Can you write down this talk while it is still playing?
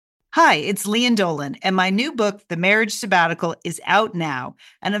Hi, it's Leanne Dolan, and my new book, The Marriage Sabbatical, is out now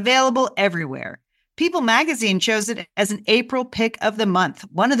and available everywhere. People magazine chose it as an April pick of the month,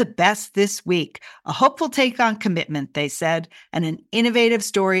 one of the best this week. A hopeful take on commitment, they said, and an innovative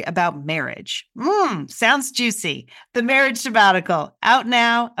story about marriage. Sounds juicy. The Marriage Sabbatical, out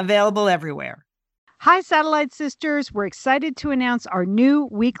now, available everywhere. Hi, Satellite Sisters. We're excited to announce our new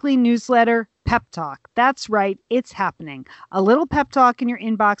weekly newsletter, Pep Talk. That's right, it's happening. A little pep talk in your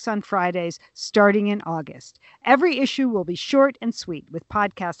inbox on Fridays starting in August. Every issue will be short and sweet with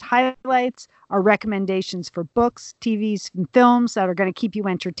podcast highlights, our recommendations for books, TVs, and films that are going to keep you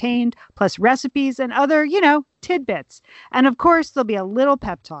entertained, plus recipes and other, tidbits. And of course, there'll be a little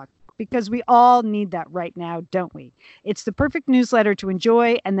pep talk, because we all need that right now, don't we? It's the perfect newsletter to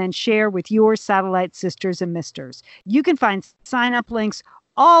enjoy and then share with your satellite sisters and misters. You can find sign-up links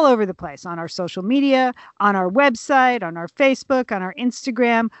all over the place on our social media, on our website, on our Facebook, on our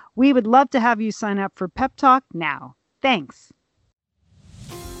Instagram. We would love to have you sign up for Pep Talk now. Thanks.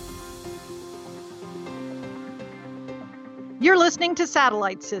 You're listening to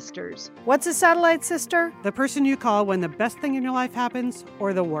Satellite Sisters. What's a satellite sister? The person you call when the best thing in your life happens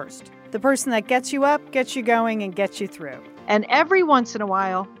or the worst. The person that gets you up, gets you going, and gets you through. And every once in a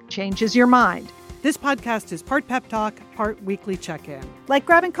while, changes your mind. This podcast is part pep talk, part weekly check-in. Like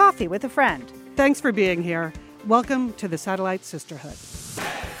grabbing coffee with a friend. Thanks for being here. Welcome to the Satellite Sisterhood.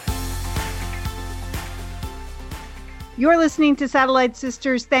 You're listening to Satellite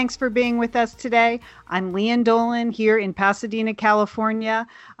Sisters. Thanks for being with us today. I'm Leanne Dolan here in Pasadena, California.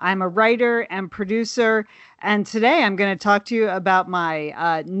 I'm a writer and producer. And today I'm going to talk to you about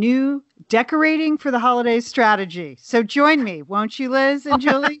my new decorating for the holidays strategy. So join me, won't you, Liz and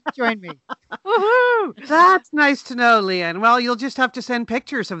Julie? Join me. Woohoo! That's nice to know, Leanne. Well, you'll just have to send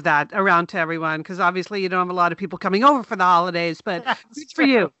pictures of that around to everyone, because obviously you don't have a lot of people coming over for the holidays, but it's for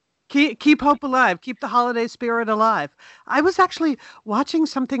you. Keep hope alive. Keep the holiday spirit alive. I was actually watching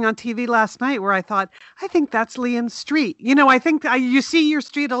something on TV last night where I thought, I think that's Leanne's street. I think you see your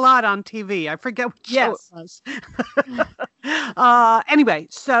street a lot on TV. I forget what show it was. Anyway,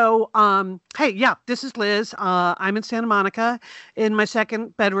 so, hey, yeah, this is Liz. I'm in Santa Monica in my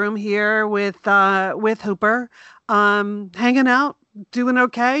second bedroom here with Hooper, hanging out, doing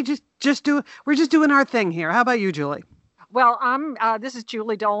okay. We're just doing our thing here. How about you, Julie? Well, this is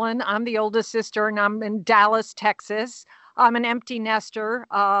Julie Dolan. I'm the oldest sister, and I'm in Dallas, Texas. I'm an empty nester.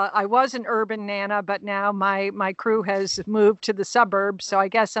 I was an urban nana, but now my crew has moved to the suburbs, so I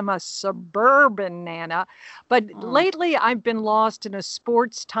guess I'm a suburban nana. But lately, I've been lost in a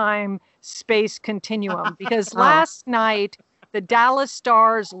sports time space continuum because last night, the Dallas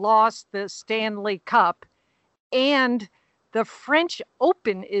Stars lost the Stanley Cup, and the French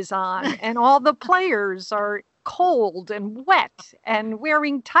Open is on, and all the players are cold and wet and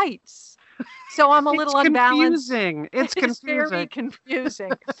wearing tights. So I'm a little unbalanced. It's confusing. Very confusing.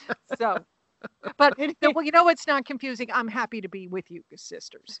 So, but it's not confusing. I'm happy to be with you,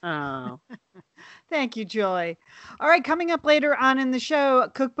 sisters. Oh, thank you, Joy. All right, coming up later on in the show,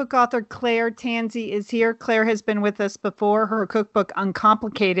 cookbook author Claire Tansey is here. Claire has been with us before. Her cookbook,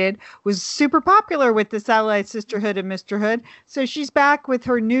 Uncomplicated, was super popular with the Satellite Sisterhood and Misterhood. So she's back with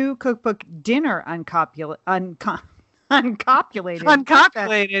her new cookbook, Dinner Uncopulated.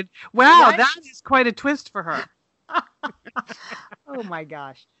 Uncopulated. Wow, what? That is quite a twist for her. Oh my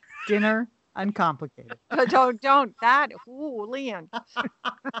gosh. Dinner Uncomplicated. Don't that. Ooh, Leanne.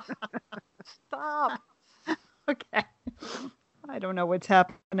 Stop. Okay. I don't know what's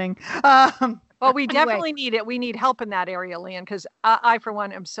happening. Well, we definitely need it. We need help in that area, Leanne, because I, for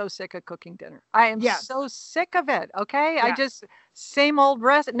one, am so sick of cooking dinner. I am so sick of it. Okay. Yeah. I just, same old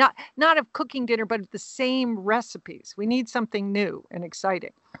recipe, not of cooking dinner, but the same recipes. We need something new and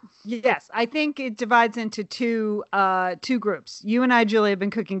exciting. Yes. I think it divides into two groups. You and I, Julie, have been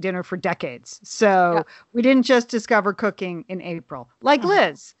cooking dinner for decades. So we didn't just discover cooking in April, like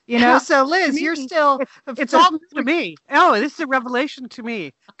Liz, so Liz, you're still, it's all new to me. Oh, this is a revelation to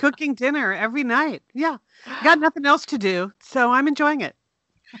me. Cooking dinner every night. Yeah. Got nothing else to do. So I'm enjoying it.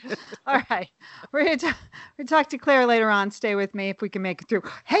 All right. We're going to talk to Claire later on. Stay with me if we can make it through.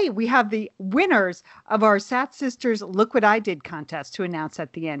 Hey, we have the winners of our Sat Sisters Look What I Did contest to announce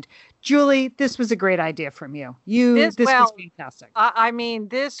at the end. Julie, this was a great idea from you. This was fantastic. I mean,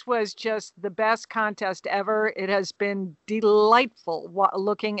 this was just the best contest ever. It has been delightful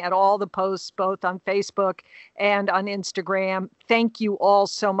looking at all the posts, both on Facebook and on Instagram. Thank you all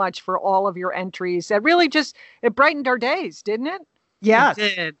so much for all of your entries. It really it brightened our days, didn't it? Yes.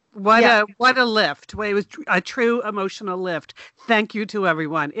 It did. What a lift. It was a true emotional lift. Thank you to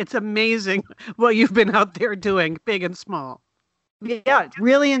everyone. It's amazing what you've been out there doing, big and small. Yeah,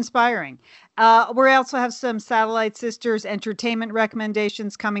 really inspiring. We also have some Satellite Sisters entertainment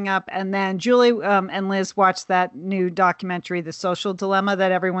recommendations coming up. And then Julie and Liz watched that new documentary, The Social Dilemma,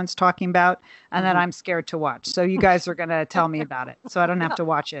 that everyone's talking about and that I'm scared to watch. So you guys are going to tell me about it so I don't have to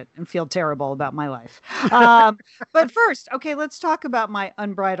watch it and feel terrible about my life. But first, okay, let's talk about my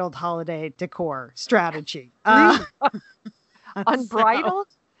unbridled holiday decor strategy. Unbridled?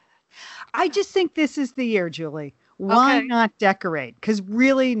 I just think this is the year, Julie. Why not decorate? Because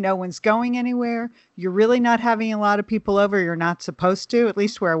really, no one's going anywhere. You're really not having a lot of people over. You're not supposed to, at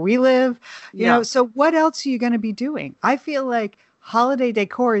least where we live. You know, so what else are you going to be doing? I feel like holiday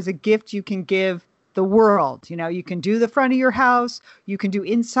decor is a gift you can give the world. You know, you can do the front of your house. You can do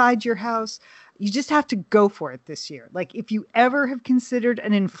inside your house. You just have to go for it this year. Like if you ever have considered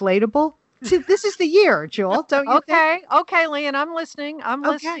an inflatable, see, this is the year, Jewel, don't you think? Okay, Leanne, I'm listening. I'm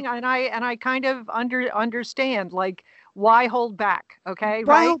listening, and I kind of understand, like, why hold back? Okay,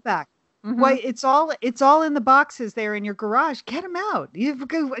 why hold back? Why it's all in the boxes there in your garage. Get them out. You've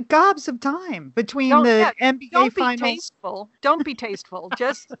got gobs of time between the NBA finals. Don't be tasteful.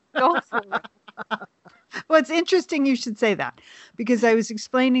 Just go for it. Well, it's interesting you should say that because I was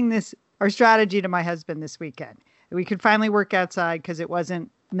explaining our strategy to my husband this weekend. We could finally work outside because it wasn't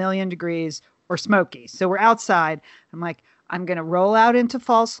million degrees or smoky. So we're outside. I'm like, I'm going to roll out into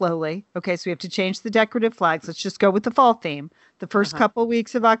fall slowly. Okay, so we have to change the decorative flags. Let's just go with the fall theme. The first couple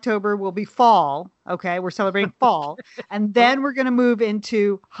weeks of October will be fall. Okay, we're celebrating fall. And then we're going to move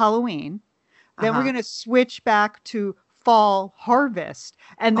into Halloween. Then we're going to switch back to fall harvest.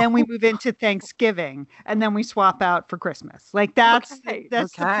 And then we move into Thanksgiving. And then we swap out for Christmas. Like that's the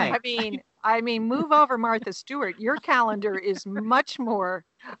plan. I mean, move over, Martha Stewart. Your calendar is much more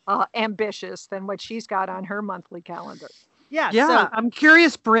ambitious than what she's got on her monthly calendar. Yeah. So, I'm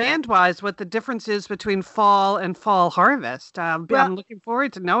curious brand-wise what the difference is between fall and fall harvest. I'm looking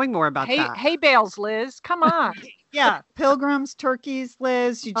forward to knowing more about that. Hay bales, Liz. Come on. Yeah. Pilgrims, turkeys,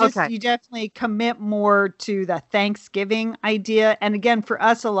 Liz. You definitely commit more to the Thanksgiving idea. And again, for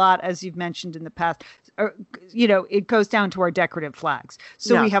us a lot, as you've mentioned in the past, it goes down to our decorative flags.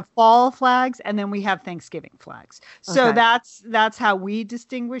 So we have fall flags and then we have Thanksgiving flags. So that's how we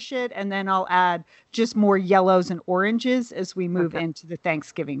distinguish it. And then I'll add just more yellows and oranges as we move into the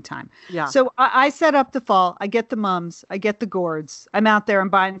Thanksgiving time. Yeah. So I set up the fall. I get the mums. I get the gourds. I'm out there. I'm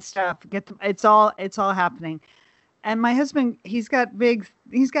buying stuff. It's all happening. And my husband, he's got like,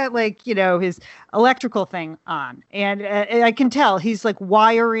 his electrical thing on. And I can tell he's like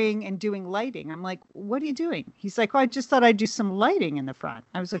wiring and doing lighting. I'm like, what are you doing? He's like, I just thought I'd do some lighting in the front.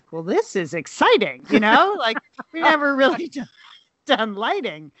 I was like, well, this is exciting. Like we never really done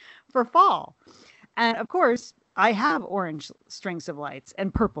lighting for fall. And of course, I have orange strings of lights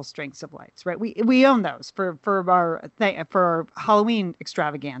and purple strings of lights, right? We own those for our Halloween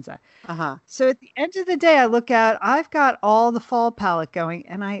extravaganza. So at the end of the day, I've got all the fall palette going,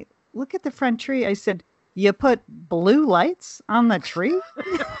 and I look at the front tree. I said, "You put blue lights on the tree?"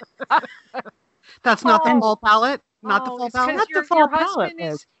 That's not the fall palette. Not the fall palette. Not the fall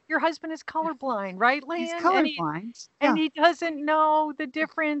palette. Your husband is colorblind, right, Leanne? He's colorblind. And he doesn't know the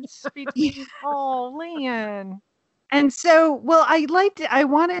difference between, Leanne. And so, I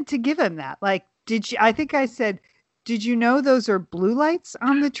wanted to give him that. Like, I think I said, did you know those are blue lights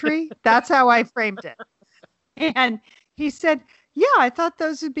on the tree? That's how I framed it. And he said, yeah, I thought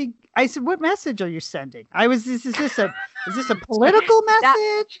those would be, I said, what message are you sending? Is this a political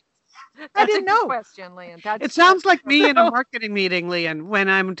message? I didn't know. Question, Leanne. It sounds like me in a marketing meeting, Leanne, when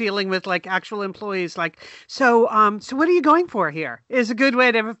I'm dealing with like actual employees. Like, so what are you going for here? Is a good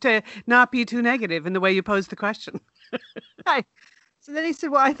way to not be too negative in the way you pose the question. Right. So then he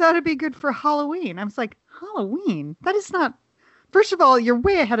said, well, I thought it'd be good for Halloween. I was like, Halloween? That is not. First of all, you're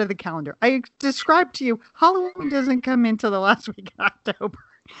way ahead of the calendar. I described to you, Halloween doesn't come into the last week of October.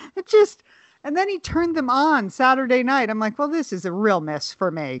 And then he turned them on Saturday night. I'm like, well, this is a real miss for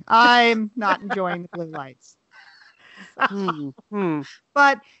me. I'm not enjoying the blue lights.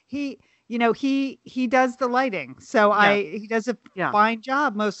 But he does the lighting. So he does a fine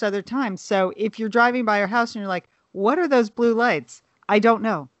job most other times. So if you're driving by our house and you're like, what are those blue lights? I don't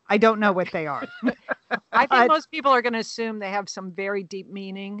know. I don't know what they are. I think most people are going to assume they have some very deep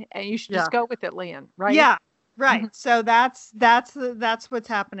meaning, and you should just go with it, Leanne, right? Yeah. Right. So that's what's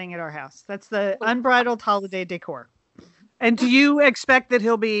happening at our house. That's the unbridled holiday decor. And do you expect that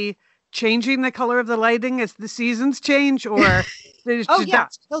he'll be changing the color of the lighting as the seasons change, or?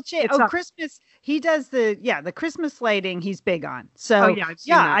 He'll change. Christmas. He does the Christmas lighting. He's big on. So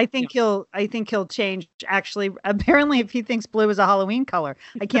I think he'll change. Actually, apparently, if he thinks blue is a Halloween color,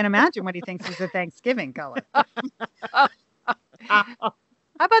 I can't imagine what he thinks is a Thanksgiving color. How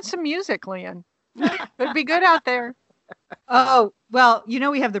about some music, Leon? It'd be good out there. Oh, well,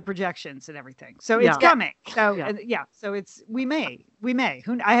 we have the projections and everything. So it's Yeah. coming. So so we may.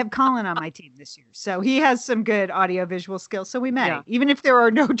 I have Colin on my team this year. So he has some good audio visual skills. So we may, Yeah. even if there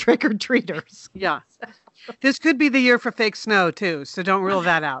are no trick or treaters. Yeah. This could be the year for fake snow too, so don't rule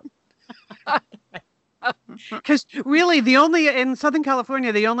that out. Because really, in Southern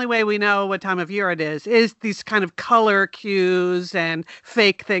California, the only way we know what time of year it is these kind of color cues and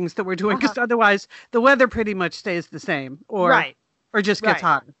fake things that we're doing. Because otherwise, the weather pretty much stays the same, or just gets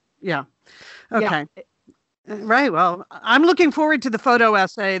hotter. Yeah. Okay. Yeah. Right. Well, I'm looking forward to the photo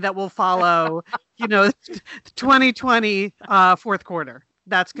essay that will follow. 2020 fourth quarter.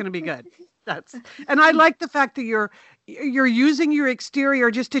 That's going to be good. And I like the fact that you're using your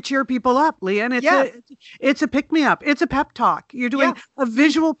exterior just to cheer people up, Leanne. It's a pick me up. It's a pep talk. You're doing a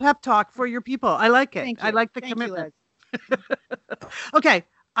visual pep talk for your people. I like it. I like the commitment. Okay.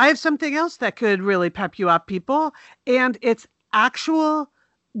 I have something else that could really pep you up, people. And it's actual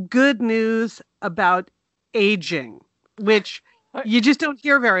good news about aging, which you just don't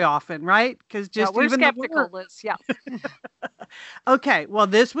hear very often, right? Because we're skeptical, Liz. Yeah. Okay. Well,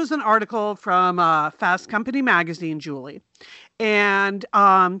 this was an article from Fast Company magazine, Julie. And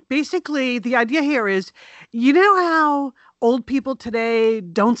basically, the idea here is, how old people today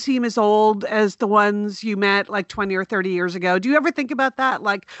don't seem as old as the ones you met like 20 or 30 years ago? Do you ever think about that?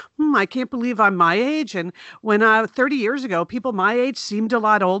 Like, I can't believe I'm my age. And when 30 years ago, people my age seemed a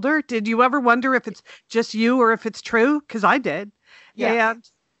lot older. Did you ever wonder if it's just you or if it's true? Because I did. Yeah. And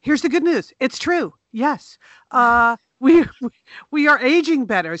here's the good news. It's true. Yes. We are aging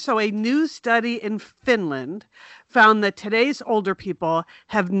better. So a new study in Finland found that today's older people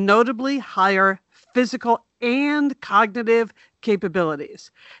have notably higher physical and cognitive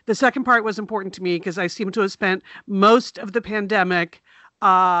capabilities. The second part was important to me because I seem to have spent most of the pandemic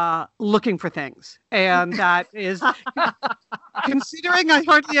looking for things. And that is, considering I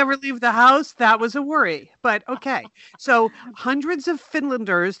hardly ever leave the house, that was a worry. But okay. So hundreds of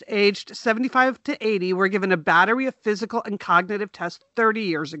Finlanders aged 75 to 80 were given a battery of physical and cognitive tests 30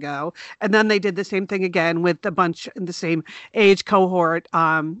 years ago. And then they did the same thing again with a bunch in the same age cohort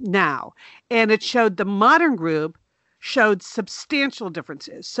now. And it showed the modern group showed substantial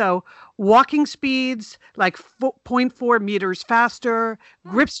differences. So walking speeds like 0.4 meters faster,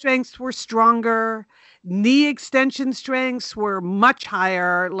 grip strengths were stronger, knee extension strengths were much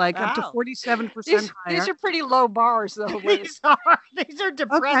higher, like up to 47% higher. These are pretty low bars, though. These are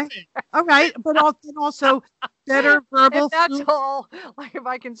depressing. Okay. All right, but also better verbal. If that's all, like if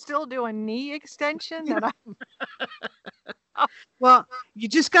I can still do a knee extension, then I'm. Well, you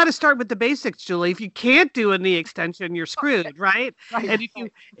just got to start with the basics, Julie. If you can't do a knee extension, you're screwed, right? And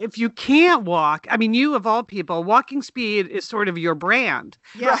if you can't walk, I mean, you of all people, walking speed is sort of your brand.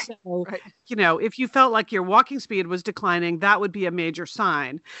 Yeah. So, if you felt like your walking speed was declining, that would be a major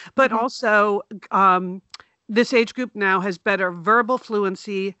sign. But also, this age group now has better verbal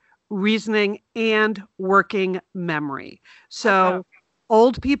fluency, reasoning, and working memory. So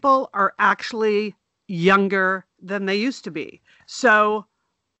old people are actually younger than they used to be. So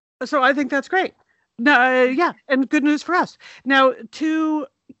I think that's great. No, and good news for us. Now, two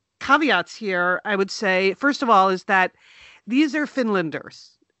caveats here, I would say, first of all, is that these are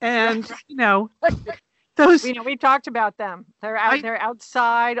Finlanders. And, those... we talked about them. They're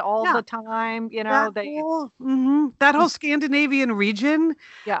outside all the time. That whole Scandinavian region.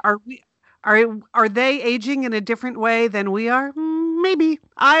 Yeah. Are they aging in a different way than we are? Maybe.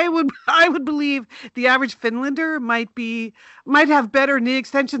 I would believe the average Finlander might have better knee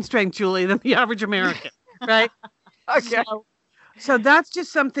extension strength, Julie, than the average American, right? Okay. So that's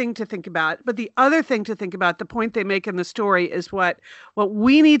just something to think about. But the other thing to think about, the point they make in the story is what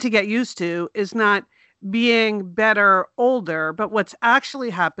we need to get used to is not being better older, but what's actually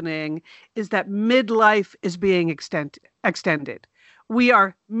happening is that midlife is being extended. We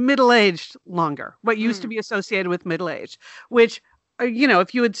are middle-aged longer, what used to be associated with middle age, which,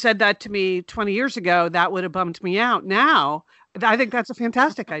 if you had said that to me 20 years ago, that would have bummed me out. Now, I think that's a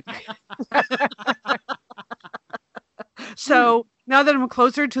fantastic idea. So now that I'm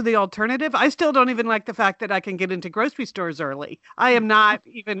closer to the alternative, I still don't even like the fact that I can get into grocery stores early. I am not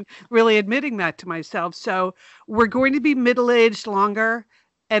even really admitting that to myself. So we're going to be middle-aged longer,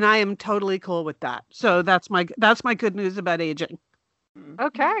 and I am totally cool with that. So that's my good news about aging.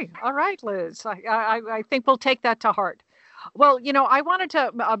 Okay. All right, Liz. I think we'll take that to heart. Well, I wanted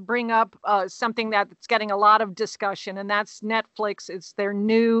to bring up something that's getting a lot of discussion, and that's Netflix. It's their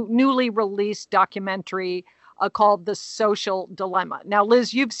newly released documentary called The Social Dilemma. Now,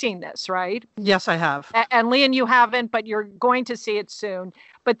 Liz, you've seen this, right? Yes, I have. And Leon, you haven't, but you're going to see it soon.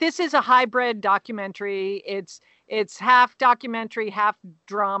 But this is a hybrid documentary. It's half documentary, half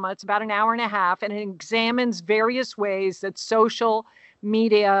drama. It's about an hour and a half, and it examines various ways that social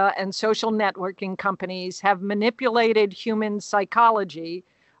media and social networking companies have manipulated human psychology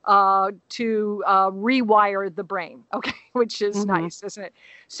to rewire the brain, okay, which is nice, isn't it?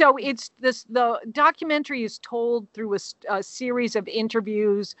 So the documentary is told through a series of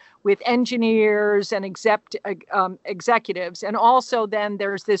interviews with engineers and executives. And also then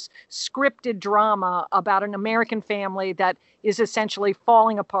there's this scripted drama about an American family that is essentially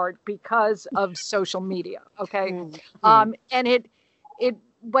falling apart because of social media, okay? And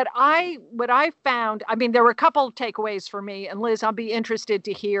what I found, I mean, there were a couple of takeaways for me, and Liz, I'll be interested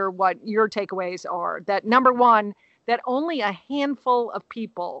to hear what your takeaways are. That number one, that only a handful of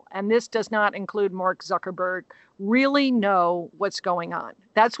people, and this does not include Mark Zuckerberg, really know what's going on.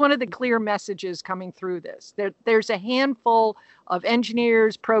 That's one of the clear messages coming through this. There's a handful of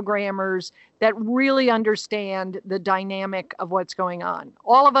engineers, programmers that really understand the dynamic of what's going on.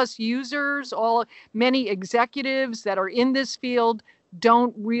 All of us users, many executives that are in this field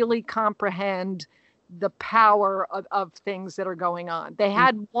don't really comprehend the power of things that are going on. They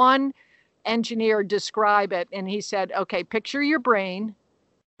had one engineer describe it, and he said, okay, picture your brain,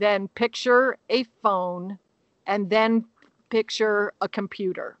 then picture a phone, and then picture a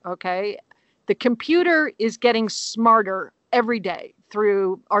computer, okay? The computer is getting smarter every day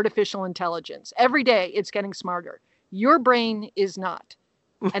through artificial intelligence. Every day it's getting smarter. Your brain is not.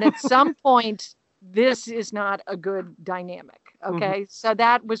 And at some point, this is not a good dynamic. Okay. So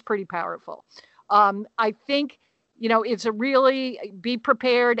that was pretty powerful. I think, it's a really be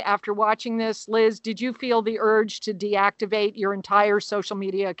prepared after watching this. Liz, did you feel the urge to deactivate your entire social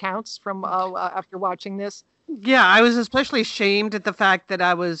media accounts from after watching this? Yeah, I was especially shamed at the fact that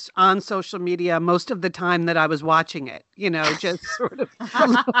I was on social media most of the time that I was watching it, just sort of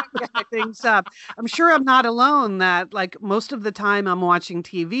looking things up. I'm sure I'm not alone that like most of the time I'm watching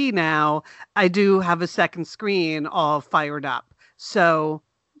TV now, I do have a second screen all fired up. So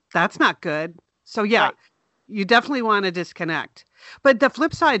that's not good. So yeah, right. You definitely want to disconnect. But the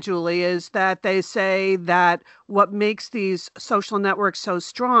flip side, Julie, is that they say that what makes these social networks so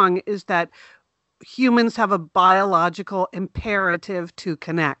strong is that humans have a biological imperative to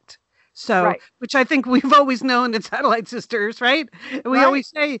connect. So, right. Which I think we've always known at Satellite Sisters, right? We always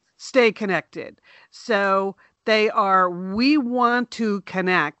say, stay connected. So we want to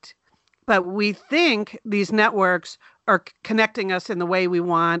connect, but we think these networks are connecting us in the way we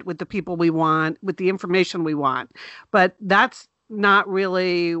want, with the people we want, with the information we want. But that's not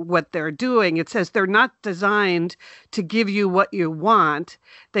really what they're doing. It says they're not designed to give you what you want.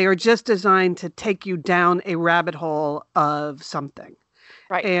 They are just designed to take you down a rabbit hole of something.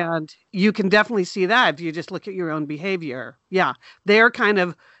 Right. And you can definitely see that if you just look at your own behavior. Yeah. They're kind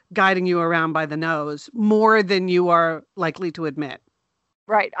of guiding you around by the nose more than you are likely to admit.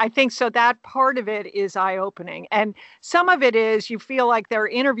 Right. I think so. That part of it is eye-opening. And some of it is you feel like they're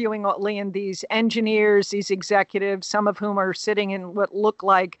interviewing, Liam, these engineers, these executives, some of whom are sitting in what look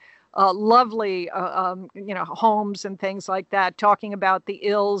like lovely, homes and things like that, talking about the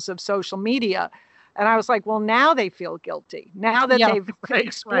ills of social media. And I was like, well, now they feel guilty. Now that they've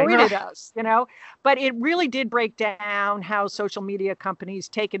exploited us, But it really did break down how social media companies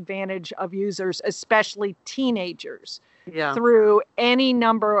take advantage of users, especially teenagers. Yeah. Through any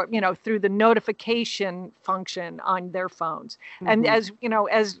number, through the notification function on their phones. Mm-hmm. And as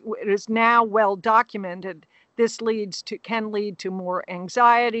it is now well documented, this can lead to more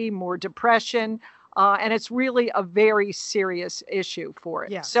anxiety, more depression, and it's really a very serious issue for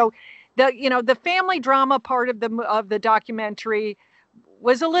it. Yeah. So the family drama part of the documentary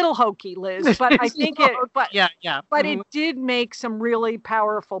was a little hokey, Liz, but I think it did make some really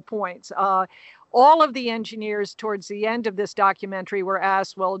powerful points. All of the engineers towards the end of this documentary were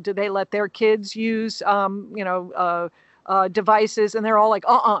asked, well, do they let their kids use, devices? And they're all like,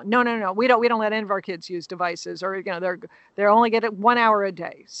 no, we don't let any of our kids use devices, or, they're only get it 1 hour a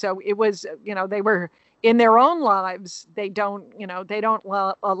day. So it was, they were in their own lives. They don't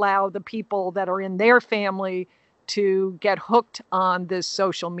allow the people that are in their family to get hooked on this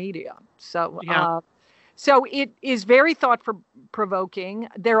social media. So, So it is very thought-provoking.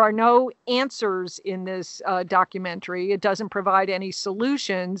 There are no answers in this documentary. It doesn't provide any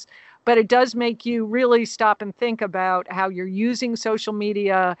solutions, but it does make you really stop and think about how you're using social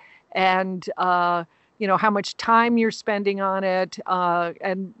media and, how much time you're spending on it. I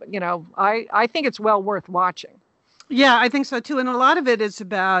think it's well worth watching. Yeah, I think so too. And a lot of it is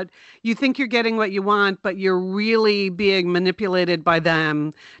about you think you're getting what you want, but you're really being manipulated by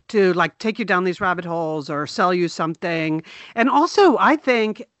them to like take you down these rabbit holes or sell you something. And also, I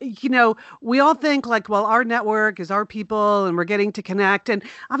think, we all think like, well, our network is our people and we're getting to connect. And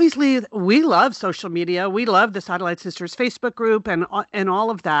obviously, we love social media. We love the Satellite Sisters Facebook group and all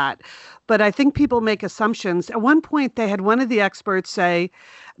of that. But I think people make assumptions. At one point, they had one of the experts say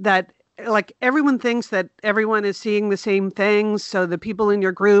that like everyone thinks that everyone is seeing the same things. So the people in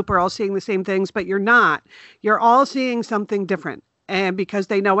your group are all seeing the same things, but you're not. You're all seeing something different. And because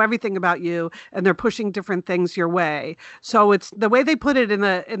they know everything about you and they're pushing different things your way. So it's the way they put it in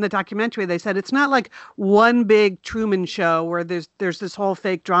the documentary. They said it's not like one big Truman Show where there's this whole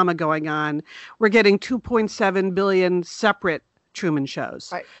fake drama going on. We're getting 2.7 billion separate Truman shows.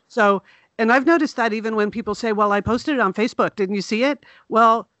 Right. So, and I've noticed that even when people say, well, I posted it on Facebook. Didn't you see it?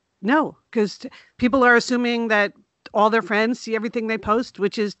 Well, no, because people are assuming that all their friends see everything they post,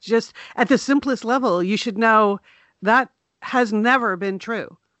 which is just at the simplest level. You should know that has never been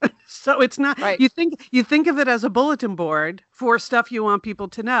true. So it's not, right. You think of it as a bulletin board for stuff you want people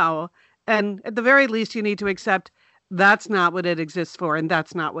to know. And at the very least, you need to accept that's not what it exists for and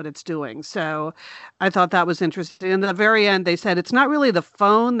that's not what it's doing. So I thought that was interesting. In the very end, they said it's not really the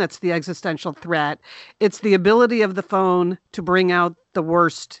phone that's the existential threat. It's the ability of the phone to bring out the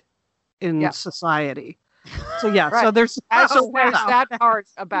worst in society. So right. So there's that part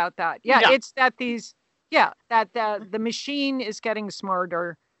about that. It's that that the machine is getting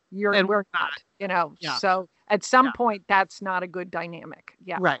smarter. We're not, So at some point that's not a good dynamic.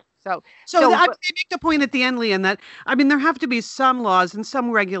 Yeah. Right. So they make the point at the end, Leanne, that, I mean, there have to be some laws and some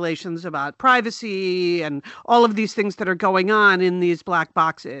regulations about privacy and all of these things that are going on in these black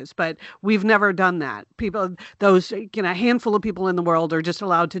boxes. But we've never done that. A handful of people in the world are just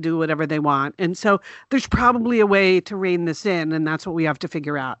allowed to do whatever they want. And so there's probably a way to rein this in. And that's what we have to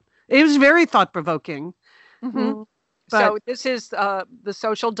figure out. It was very thought-provoking. Mm-hmm. So this is The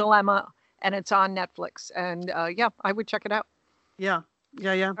Social Dilemma, and it's on Netflix. And I would check it out. Yeah.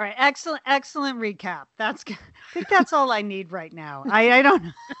 Yeah. All right. Excellent recap. I think that's all I need right now. I don't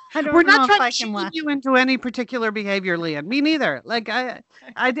We're know not if trying I to can shame you into any particular behavior, Leanne. Me neither. Like I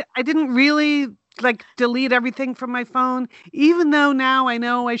didn't really like delete everything from my phone, even though now I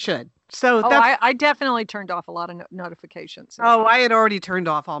know I should. So I definitely turned off a lot of notifications. Oh, I had already turned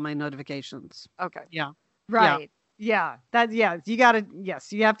off all my notifications. Okay. Yeah. Right. Yeah. You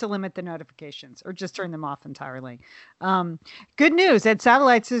have to limit the notifications or just turn them off entirely. Good news at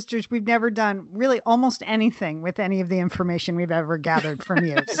Satellite Sisters, we've never done really almost anything with any of the information we've ever gathered from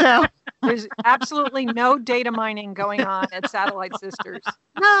you. So there's absolutely no data mining going on at Satellite Sisters.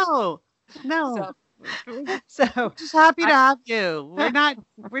 No. So just happy to have you.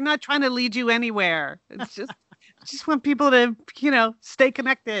 We're not trying to lead you anywhere. It's just want people to, stay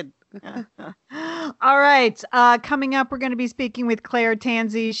connected. All right. Coming up, we're going to be speaking with Claire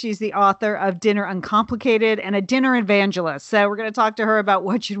Tansey. She's the author of Dinner Uncomplicated and a dinner evangelist. So we're going to talk to her about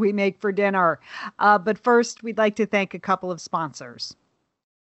what should we make for dinner. But first, we'd like to thank a couple of sponsors.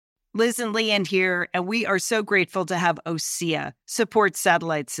 Liz and Leanne here, and we are so grateful to have OSEA support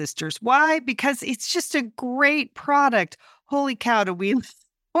Satellite Sisters. Why? Because it's just a great product. Holy cow, do we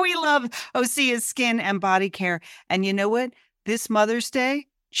love OSEA's skin and body care. And you know what? This Mother's Day,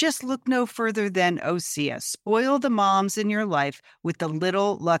 just look no further than OSEA. Spoil the moms in your life with the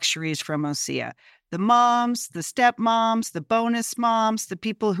little luxuries from OSEA. The moms, the stepmoms, the bonus moms, the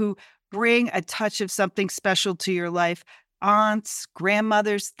people who bring a touch of something special to your life. Aunts,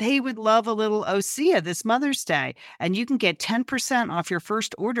 grandmothers, they would love a little OSEA this Mother's Day. And you can get 10% off your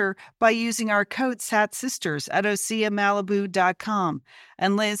first order by using our code SATSisters at OSEAMalibu.com.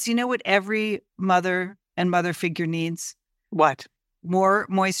 And Liz, you know what every mother and mother figure needs? What? More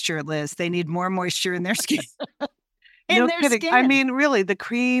moisture, Liz. They need more moisture in their skin. No kidding. I mean, really, the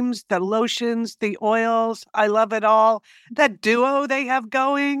creams, the lotions, the oils, I love it all. That duo they have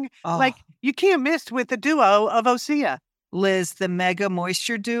going, like you can't miss with the duo of OSEA. Liz, the Mega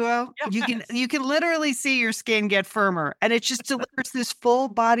Moisture Duo. Yes. You can literally see your skin get firmer, and it just delivers this full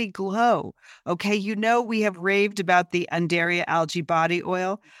body glow. Okay, we have raved about the Undaria Algae Body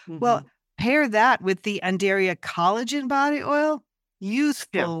Oil. Mm-hmm. Well, pair that with the Undaria Collagen Body Oil.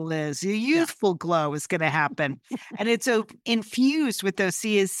 Youthful, Liz. A youthful glow is going to happen. And it's infused with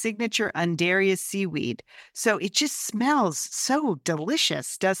OSEA's signature Undaria seaweed. So it just smells so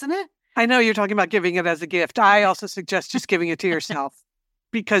delicious, doesn't it? I know you're talking about giving it as a gift. I also suggest just giving it to yourself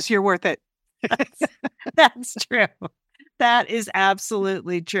because you're worth it. That's true. That is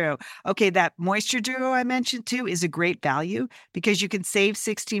absolutely true. Okay, that moisture duo I mentioned too is a great value because you can save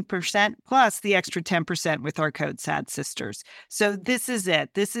 16% plus the extra 10% with our code SAD Sisters. So this is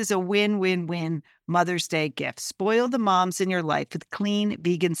it. This is a win-win-win Mother's Day gift. Spoil the moms in your life with clean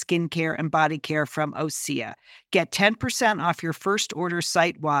vegan skincare and body care from Osea. Get 10% off your first order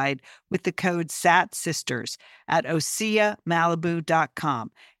site-wide with the code SAT Sisters at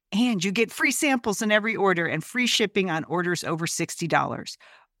OseaMalibu.com. And you get free samples in every order and free shipping on orders over $60.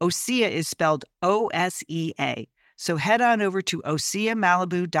 Osea is spelled O-S-E-A. So head on over to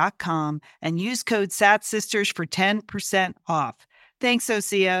OseaMalibu.com and use code SATSisters for 10% off. Thanks,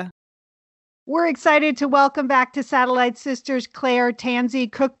 Osea. We're excited to welcome back to Satellite Sisters Claire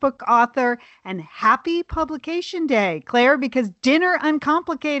Tansey, cookbook author, and happy publication day, Claire, because Dinner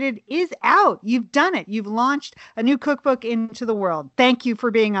Uncomplicated is out. You've done it. You've launched a new cookbook into the world. Thank you for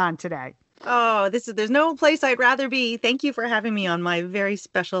being on today. Oh, there's no place I'd rather be. Thank you for having me on my very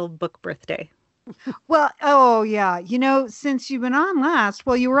special book birthday. Well, oh yeah. You know, since you've been on last,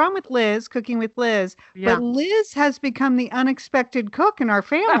 well, you were on with Liz, Cooking with Liz, Yeah. but Liz has become the unexpected cook in our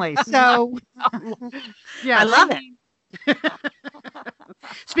family. So Yeah, I love it.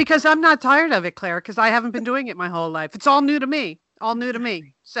 It's because I'm not tired of it, Claire, because I haven't been doing it my whole life. It's all new to me. All new to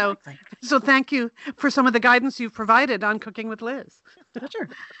me. So thank you for some of the guidance you've provided on Cooking with Liz. Sure.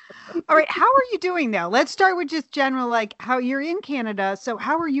 all right, how are you doing now? Let's start with just general, like how you're in Canada. So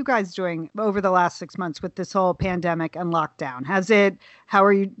how are you guys doing over the last 6 months with this whole pandemic and lockdown? How's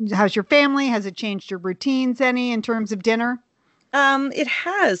your family? Has it changed your routines any in terms of dinner? It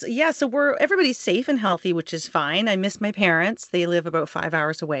has. Yeah. So everybody's safe and healthy, which is fine. I miss my parents. They live about 5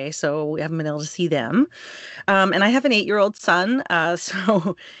 hours away, so we haven't been able to see them. And I have an 8-year-old son.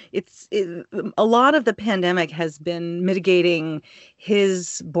 So a lot of the pandemic has been mitigating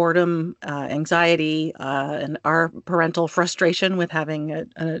his boredom, anxiety, and our parental frustration with having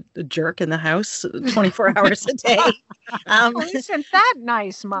a jerk in the house 24 hours a day. Isn't that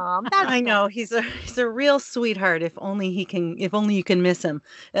nice, Mom? I know he's a real sweetheart. If only you can miss him.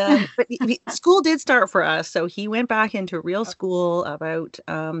 But school did start for us, so he went back into real school about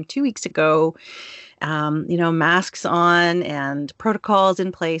 2 weeks ago. Masks on and protocols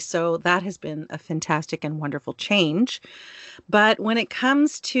in place. So that has been a fantastic and wonderful change. But when it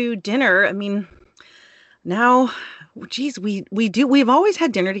comes to dinner, I mean, now, geez, we've always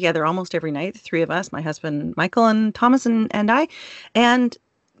had dinner together almost every night, the three of us, my husband, Michael, and Thomas, and I. And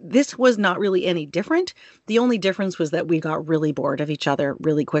this was not really any different. The only difference was that we got really bored of each other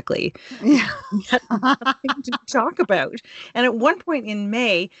really quickly. Yeah. We had nothing to talk about. And at one point in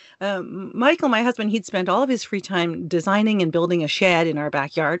May, Michael, my husband, he'd spent all of his free time designing and building a shed in our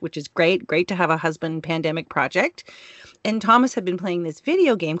backyard, which is great to have a husband pandemic project. And Thomas had been playing this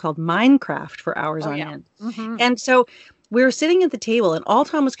video game called Minecraft for hours on end. Mm-hmm. And so we were sitting at the table and all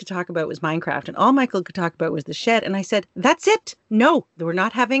Thomas could talk about was Minecraft and all Michael could talk about was the shed. And I said, that's it. No, there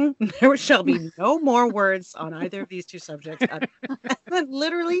shall be no more words on either of these two subjects. And then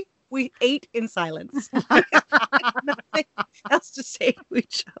literally we ate in silence. Nothing else to say to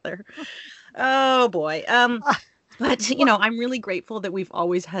each other. Oh boy. But, I'm really grateful that we've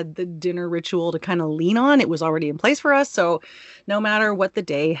always had the dinner ritual to kind of lean on. It was already in place for us. So no matter what the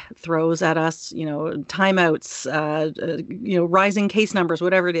day throws at us, timeouts, rising case numbers,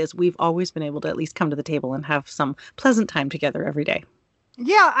 whatever it is, we've always been able to at least come to the table and have some pleasant time together every day.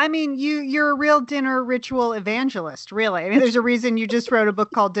 Yeah, I mean, you're a real dinner ritual evangelist, really. I mean, there's a reason you just wrote a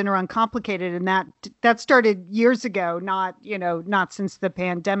book called Dinner Uncomplicated, and that started years ago, not since the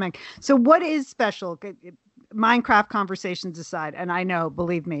pandemic. So what is special? Minecraft conversations aside, and I know,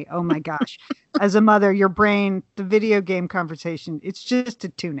 believe me, oh my gosh, as a mother, your brain, the video game conversation, it's just a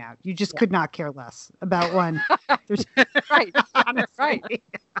tune out. You just could not care less about one. Right. Right.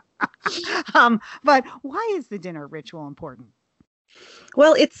 But why is the dinner ritual important?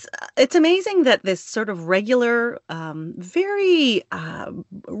 Well, it's amazing that this sort of regular, very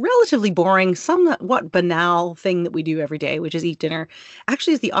relatively boring, somewhat banal thing that we do every day, which is eat dinner,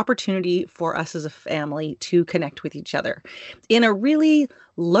 actually is the opportunity for us as a family to connect with each other in a really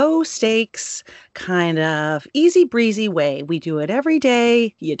low stakes, kind of easy breezy way. We do it every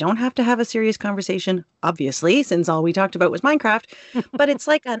day. You don't have to have a serious conversation, obviously, since all we talked about was Minecraft, but it's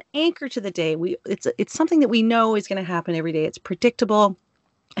like an anchor to the day. It's something that we know is going to happen every day. It's predictable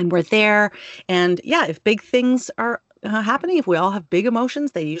and we're there. And yeah, if big things are happening, if we all have big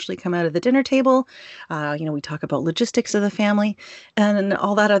emotions, they usually come out of the dinner table. We talk about logistics of the family and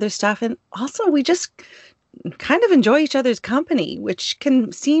all that other stuff. And also we just kind of enjoy each other's company, which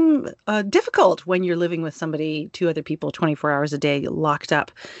can seem difficult when you're living with somebody, two other people, 24 hours a day locked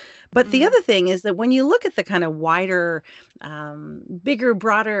up. But the other thing is that when you look at the kind of wider, bigger,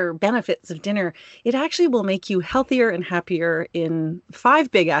 broader benefits of dinner, it actually will make you healthier and happier in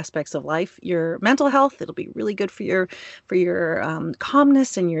 5 big aspects of life. Your mental health, it'll be really good for your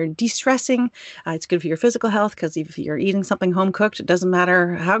calmness and your de-stressing. It's good for your physical health because if you're eating something home cooked, it doesn't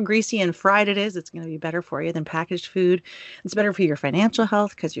matter how greasy and fried it is, it's going to be better for you than packaged food. It's better for your financial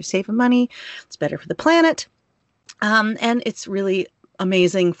health because you're saving money. It's better for the planet. And it's really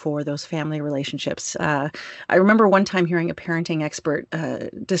amazing for those family relationships. I remember one time hearing a parenting expert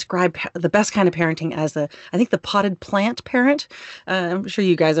describe the best kind of parenting as I think the potted plant parent. I'm sure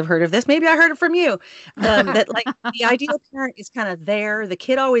you guys have heard of this. Maybe I heard it from you. That like the ideal parent is kind of there. The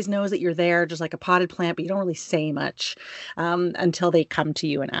kid always knows that you're there, just like a potted plant, but you don't really say much until they come to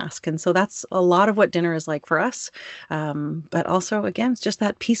you and ask. And so that's a lot of what dinner is like for us. But also, again, it's just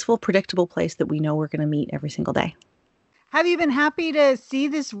that peaceful, predictable place that we know we're going to meet every single day. Have you been happy to see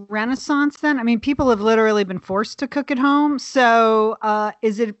this renaissance then? I mean, people have literally been forced to cook at home. So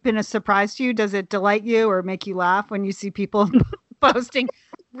is it been a surprise to you? Does it delight you or make you laugh when you see people posting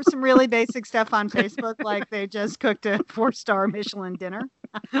some really basic stuff on Facebook, like they just cooked a 4-star Michelin dinner?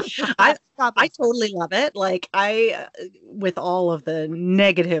 I totally love it. Like with all of the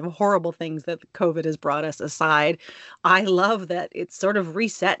negative, horrible things that COVID has brought us aside, I love that it's sort of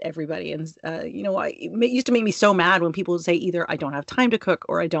reset everybody. And, it used to make me so mad when people would say either I don't have time to cook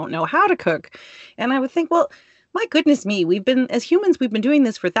or I don't know how to cook. And I would think, well, my goodness me, as humans, we've been doing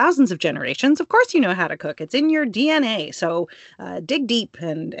this for thousands of generations. Of course, you know how to cook. It's in your DNA. So dig deep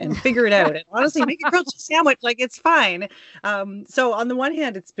and figure it out. And honestly, make a grilled cheese sandwich. Like, it's fine. So on the one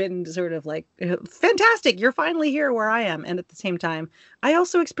hand, it's been sort of like, fantastic. You're finally here where I am. And at the same time, I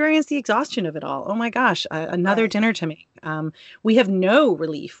also experienced the exhaustion of it all. Oh my gosh, another dinner to make. We have no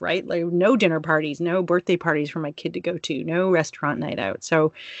relief, right? Like no dinner parties, no birthday parties for my kid to go to, no restaurant night out.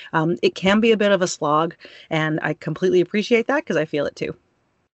 So it can be a bit of a slog. And I completely appreciate that because I feel it too.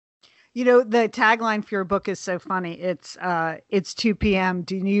 You know, the tagline for your book is so funny. It's 2 p.m.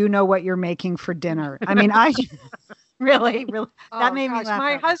 Do you know what you're making for dinner? I mean, I really, that made me laugh.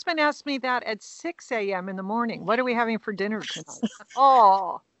 My husband asked me that at 6 a.m. in the morning. What are we having for dinner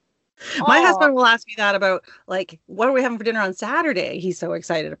tonight? My husband will ask me that about, like, what are we having for dinner on Saturday? He's so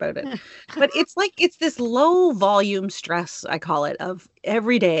excited about it. But it's this low volume stress, I call it, of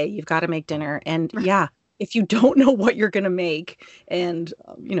every day you've got to make dinner. And yeah, if you don't know what you're going to make, and,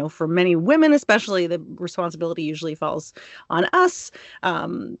 for many women especially, the responsibility usually falls on us,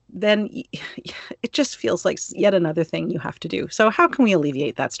 then it just feels like yet another thing you have to do. So how can we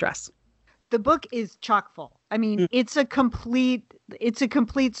alleviate that stress? The book is chock full. I mean, it's a complete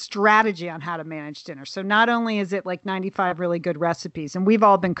strategy on how to manage dinner. So not only is it like 95 really good recipes, and we've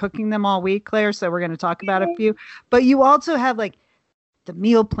all been cooking them all week, Claire, so we're going to talk about a few, but you also have like the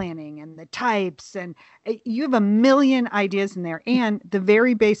meal planning and the types, and you have a million ideas in there. And the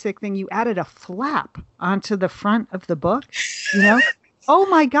very basic thing, you added a flap onto the front of the book, Oh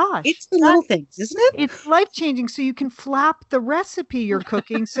my gosh. It's the little things, isn't it? It's life-changing. So you can flap the recipe you're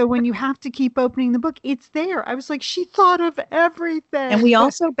cooking. So when you have to keep opening the book, it's there. I was like, she thought of everything. And we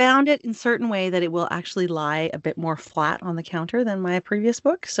also bound it in a certain way that it will actually lie a bit more flat on the counter than my previous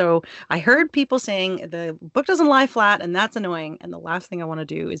book. So I heard people saying the book doesn't lie flat and that's annoying. And the last thing I want to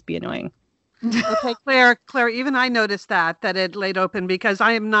do is be annoying. Okay, Claire, even I noticed that it laid open because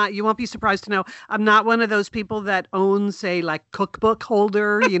I am not, you won't be surprised to know, I'm not one of those people that owns a like cookbook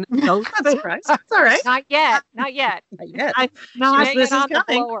holder, No, that's surprised. That's all right. Not yet. Not yet. I'm not this on the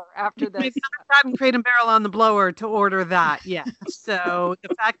blower after this. We've not gotten Crate and Barrel on the blower to order that yet. So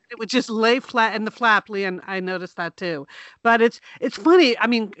the fact that it would just lay flat in the flap, Leanne, I noticed that too. But it's funny. I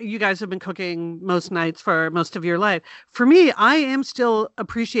mean, you guys have been cooking most nights for most of your life. For me, I am still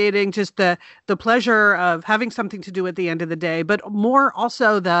appreciating just the pleasure of having something to do at the end of the day, but more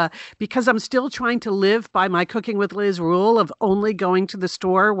also because I'm still trying to live by my Cooking with Liz rule of only going to the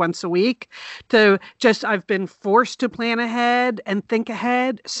store once a week I've been forced to plan ahead and think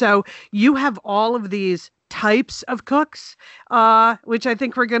ahead. So you have all of these types of cooks, which I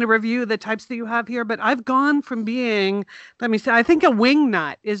think we're going to review the types that you have here, but I've gone from being, I think a wing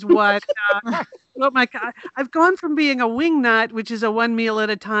nut is what, I've gone from being a wing nut, which is a one meal at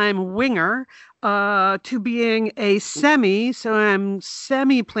a time winger, to being a so I'm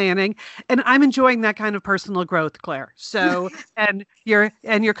semi-planning, and I'm enjoying that kind of personal growth, Claire. So, and your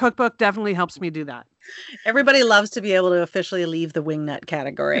cookbook definitely helps me do that. Everybody loves to be able to officially leave the wing nut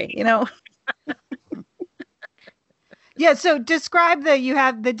category, Yeah, so describe you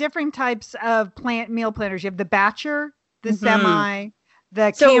have the different types of meal planners. You have the batcher, the semi,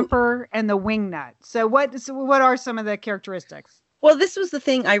 the camper, and the wing nut. So what are some of the characteristics? Well, this was the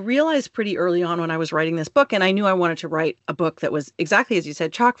thing I realized pretty early on when I was writing this book, and I knew I wanted to write a book that was exactly as you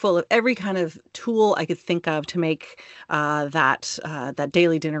said, chock full of every kind of tool I could think of to make that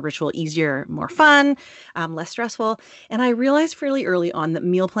daily dinner ritual easier, more fun, less stressful. And I realized fairly early on that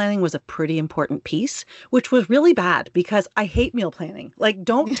meal planning was a pretty important piece, which was really bad because I hate meal planning. Like,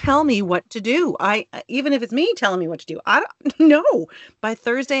 don't tell me what to do. Even if it's me telling me what to do, I don't know. By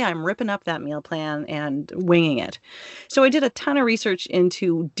Thursday, I'm ripping up that meal plan and winging it. So I did a ton of research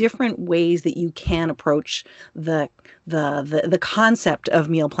into different ways that you can approach the concept of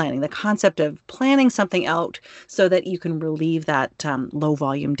meal planning, the concept of planning something out so that you can relieve that low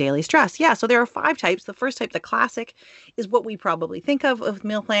volume daily stress. Yeah, so there are 5 types. The first type, the classic, is what we probably think of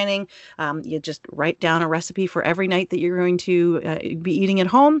meal planning. You just write down a recipe for every night that you're going to be eating at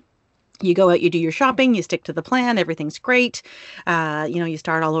home. You go out, you do your shopping, you stick to the plan, everything's great. You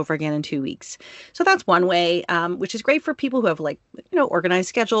start all over again in 2 weeks. So that's one way, which is great for people who have organized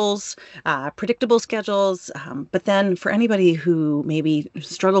schedules, predictable schedules. But then for anybody who maybe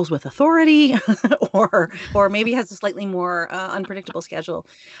struggles with authority or maybe has a slightly more unpredictable schedule,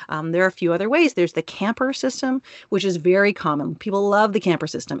 there are a few other ways. There's the camper system, which is very common. People love the camper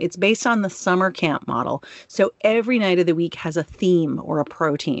system. It's based on the summer camp model. So every night of the week has a theme or a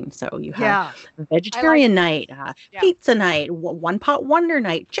protein. So you have vegetarian night, pizza night, one pot wonder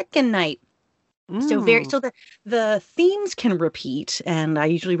night, chicken night. So the themes can repeat, and I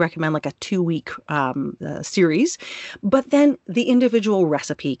usually recommend like a 2-week series, but then the individual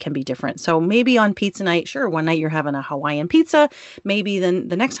recipe can be different. So maybe on pizza night, sure, one night you're having a Hawaiian pizza. Maybe then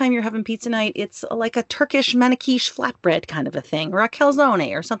the next time you're having pizza night, it's like a Turkish manikish flatbread kind of a thing, or a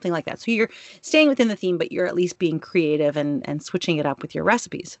calzone or something like that. So you're staying within the theme, but you're at least being creative and switching it up with your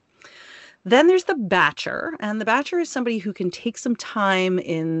recipes. Then there's the batcher, and the batcher is somebody who can take some time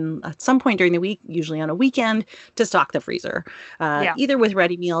at some point during the week, usually on a weekend, to stock the freezer, either with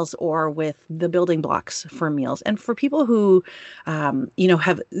ready meals or with the building blocks for meals. And for people who,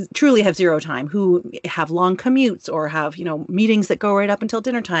 truly have zero time, who have long commutes or have, meetings that go right up until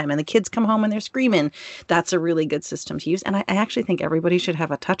dinner time and the kids come home and they're screaming, that's a really good system to use. And I actually think everybody should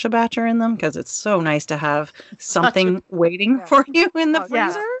have a touch of batcher in them because it's so nice to have something waiting for you in the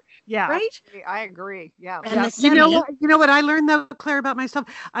freezer. Yeah. Right? I agree. Yeah. And You know what I learned though, Claire, about myself?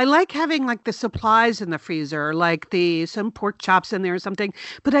 I like having like the supplies in the freezer, like some pork chops in there or something,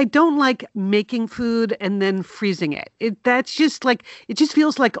 but I don't like making food and then freezing it. That's just like, it just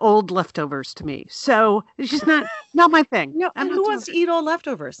feels like old leftovers to me. So it's just not my thing. No, and who wants to eat old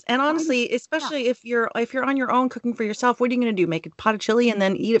leftovers? And honestly, especially if you're on your own cooking for yourself, what are you going to do? Make a pot of chili and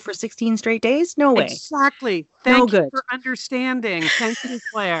then eat it for 16 straight days? No way. Exactly. Thank you for understanding. Thank you,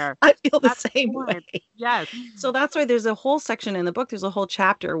 Claire. I feel the same way. Yes. So that's why there's a whole section in the book. There's a whole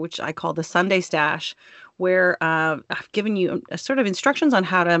chapter, which I call the Sunday Stash, where I've given you a sort of instructions on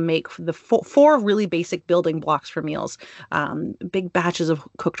how to make the 4 really basic building blocks for meals. Big batches of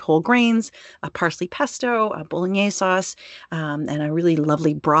cooked whole grains, a parsley pesto, a bolognese sauce, and a really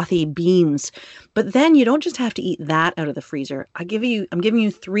lovely brothy beans. But then you don't just have to eat that out of the freezer. I'm giving you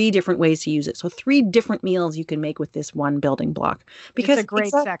 3 different ways to use it. So 3 different meals you can make with this one building block. Because it's a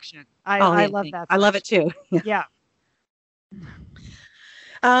great section. I love that. I love it too. Yeah.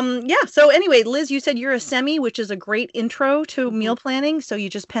 So anyway, Liz, you said you're a semi, which is a great intro to meal planning. So you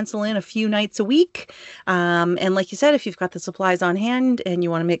just pencil in a few nights a week. And like you said, if you've got the supplies on hand and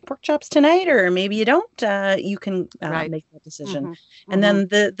you want to make pork chops tonight, or maybe you don't, you can make that decision. Mm-hmm. And then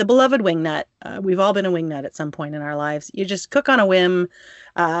the beloved wing nut, we've all been a wing nut at some point in our lives. You just cook on a whim.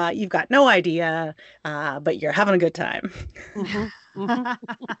 You've got no idea, but you're having a good time. Mm-hmm. Mm-hmm.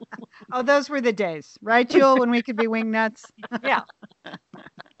 Oh, those were the days, right, Jewel, when we could be wing nuts? Yeah.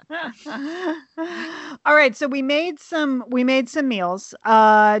 All right, so we made some meals.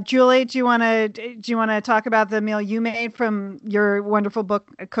 Julie, do you want to talk about the meal you made from your wonderful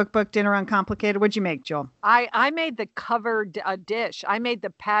cookbook, Dinner Uncomplicated? What'd you make, Jewel? I made the covered dish. I made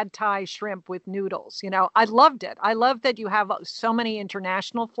the pad thai shrimp with noodles. I loved it. I love that you have so many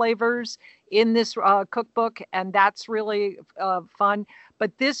international flavors in this cookbook, and that's really fun.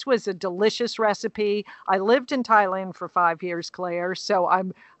 But this was a delicious recipe. I lived in Thailand for 5 years, Claire, so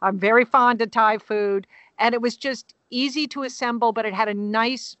I'm very fond of Thai food, and it was just easy to assemble, but it had a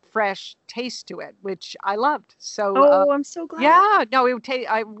nice, fresh taste to it, which I loved. So, I'm so glad. Yeah, no,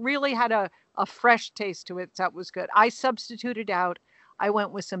 I really had a fresh taste to it, so it was good. I substituted out I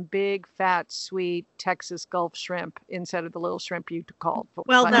went with some big, fat, sweet Texas Gulf shrimp instead of the little shrimp you called for.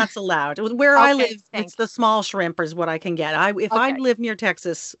 Well, But- that's allowed. Where I Okay, live, thank it's the small shrimp is what I can get. If I Okay. live near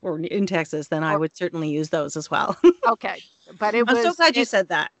Texas or in Texas, then I would certainly use those as well. Okay, but it I'm was. so glad you said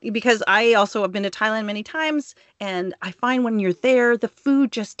that because I also have been to Thailand many times, and I find when you're there, the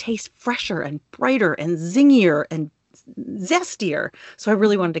food just tastes fresher and brighter and zingier and zestier. So I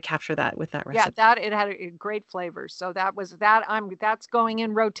really wanted to capture that with that recipe. Yeah, that it had a great flavor. So that's going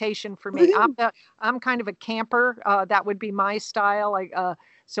in rotation for me. I'm kind of a camper. That would be my style.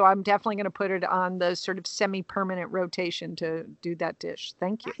 So I'm definitely going to put it on the sort of semi-permanent rotation to do that dish.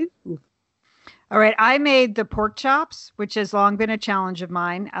 Thank you. All right, I made the pork chops, which has long been a challenge of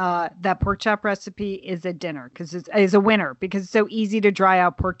mine. That pork chop recipe is a dinner because it's a winner because it's so easy to dry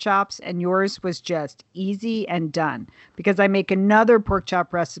out pork chops, and yours was just easy and done. Because I make another pork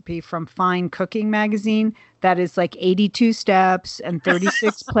chop recipe from Fine Cooking magazine that is like 82 steps and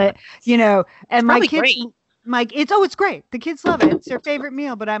 36 and my kids. Great. It's great. The kids love it. It's their favorite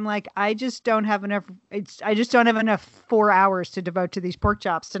meal. But I'm like, I just don't have enough. I just don't have enough 4 hours to devote to these pork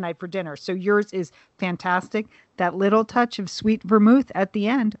chops tonight for dinner. So yours is fantastic. That little touch of sweet vermouth at the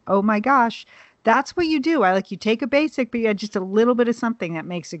end. Oh my gosh. That's what you do. You take a basic, but you add just a little bit of something that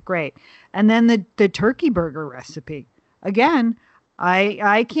makes it great. And then the turkey burger recipe. Again,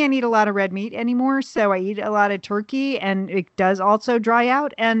 I can't eat a lot of red meat anymore, so I eat a lot of turkey, and it does also dry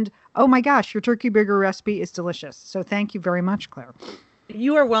out. And oh my gosh, your turkey burger recipe is delicious. So thank you very much, Claire.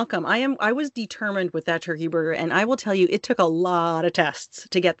 You are welcome. I was determined with that turkey burger, and I will tell you, it took a lot of tests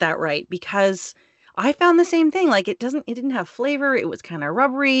to get that right because I found the same thing. It didn't have flavor. It was kind of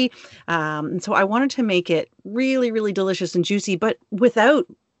rubbery. And so I wanted to make it really, really delicious and juicy, but without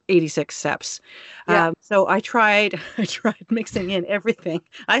 86 steps. Yeah. So I tried mixing in everything.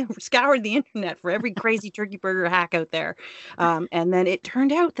 I scoured the internet for every crazy turkey burger hack out there. And then it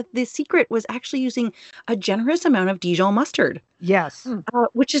turned out that the secret was actually using a generous amount of Dijon mustard. Yes.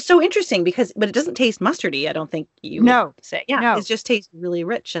 Which is so interesting but it doesn't taste mustardy. I don't think you would say. Yeah, no. It just tastes really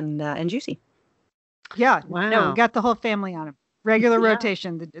rich and juicy. Yeah. Wow. No, we got the whole family on it. Regular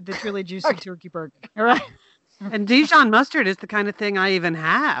rotation, the truly juicy turkey burger. All right. And Dijon mustard is the kind of thing I even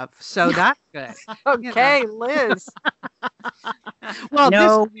have. So that's good. Okay, Liz. Well,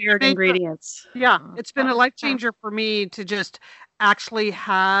 no weird ingredients. Yeah, it's been a life changer for me to just actually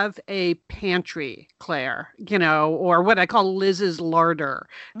have a pantry, Claire, or what I call Liz's larder,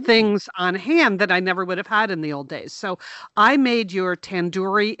 things on hand that I never would have had in the old days. So I made your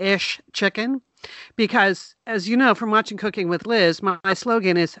tandoori-ish chicken because, as you know from watching Cooking with Liz, my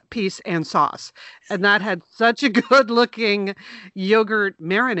slogan is peace and sauce. And that had such a good looking yogurt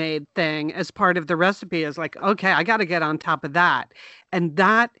marinade thing as part of the recipe. Is like, okay, I got to get on top of that. And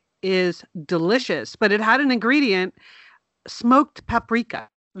that is delicious. But it had an ingredient, smoked paprika.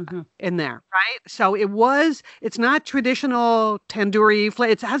 In there, right? So it's not traditional tandoori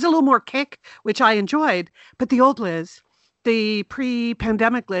flavor. It has a little more kick, which I enjoyed. But the old Liz, the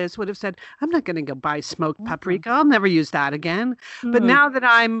pre-pandemic Liz would have said, I'm not going to go buy smoked paprika. I'll never use that again. But now that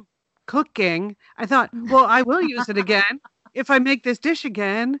I'm cooking, I thought, well, I will use it again if I make this dish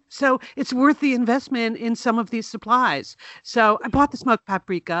again. So it's worth the investment in some of these supplies. So I bought the smoked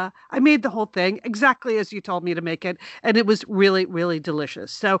paprika. I made the whole thing exactly as you told me to make it. And it was really, really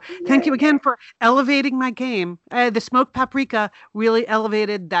delicious. So thank you again for elevating my game. The smoked paprika really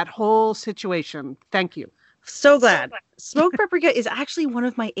elevated that whole situation. Thank you. So glad. Smoked paprika is actually one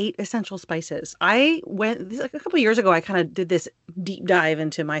of my 8 essential spices. A couple of years ago, I kind of did this deep dive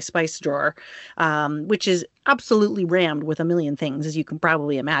into my spice drawer, which is absolutely rammed with a million things, as you can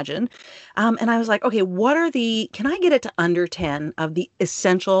probably imagine. And I was like, okay, can I get it to under 10 of the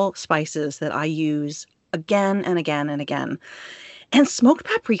essential spices that I use again and again and again? And smoked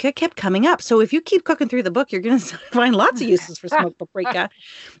paprika kept coming up. So if you keep cooking through the book, you're going to find lots of uses for smoked paprika.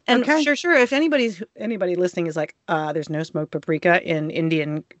 And sure, if anybody listening is like, there's no smoked paprika in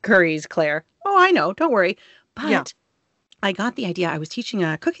Indian curries, Claire. Oh, I know. Don't worry. But I got the idea. I was teaching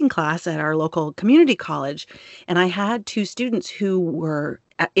a cooking class at our local community college, and I had 2 students who were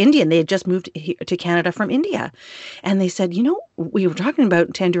Indian. They had just moved to Canada from India. And they said, we were talking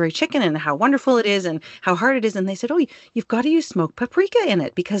about tandoori chicken and how wonderful it is and how hard it is. And they said, oh, you've got to use smoked paprika in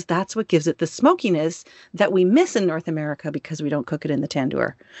it because that's what gives it the smokiness that we miss in North America because we don't cook it in the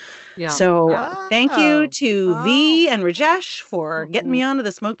tandoor. Yeah. So thank you to V and Rajesh for getting me onto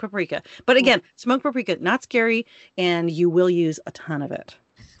the smoked paprika. But again, smoked paprika, not scary, and you will use a ton of it.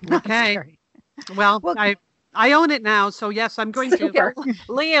 Okay. Well, I own it now, so yes, I'm going to. Yeah.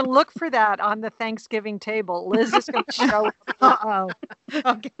 Liam, look for that on the Thanksgiving table. Liz is going to show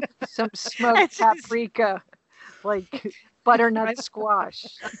Okay. some smoked paprika. butternut squash.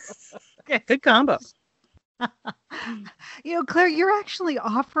 Good combo. Claire, you're actually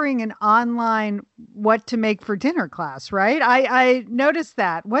offering an online what to make for dinner class, right? I noticed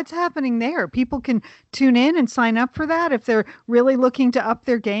that. What's happening there? People can tune in and sign up for that if they're really looking to up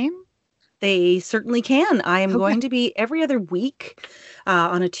their game? They certainly can. I am going to be every other week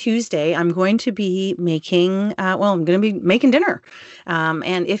on a Tuesday. I'm going to be making, I'm going to be making dinner.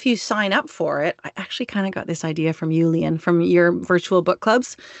 And if you sign up for it, I actually kind of got this idea from you, Leanne, from your virtual book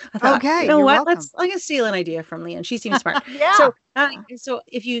clubs. I thought, okay, you know what? welcome. I'm going to steal an idea from Leanne. She seems smart. Yeah. So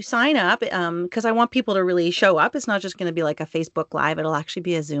if you sign up, because I want people to really show up, it's not just going to be like a Facebook Live. It'll actually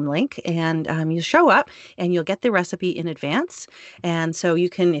be a Zoom link, and you show up and you'll get the recipe in advance. And so you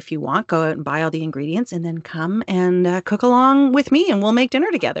can, if you want, go out and buy all the ingredients and then come and cook along with me, and we'll make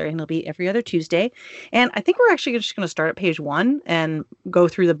dinner together. And it'll be every other Tuesday. And I think we're actually just going to start at page 1 and go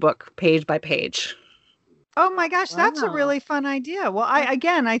through the book page by page. Oh my gosh, that's a really fun idea. Well,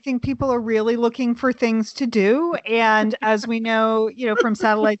 I think people are really looking for things to do. And as we know, from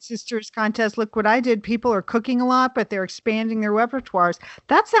Satellite Sisters contest, look what I did. People are cooking a lot, but they're expanding their repertoires.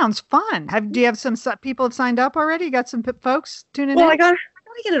 That sounds fun. Do you have some people that signed up already? You got some folks tuning in? I got to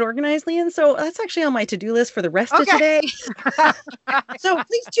get it organized, Leanne. So that's actually on my to-do list for the rest of today. So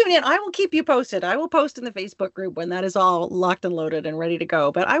please tune in. I will keep you posted. I will post in the Facebook group when that is all locked and loaded and ready to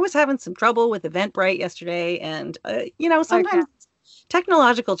go. But I was having some trouble with Eventbrite yesterday, and sometimes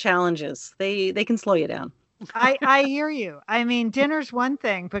technological challenges, they can slow you down. I hear you. I mean, dinner's one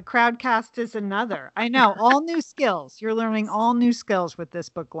thing, but Crowdcast is another. I know, all new skills. You're learning all new skills with this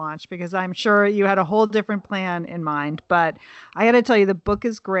book launch, because I'm sure you had a whole different plan in mind. But I got to tell you, the book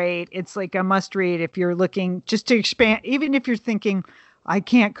is great. It's like a must read if you're looking just to expand, even if you're thinking, I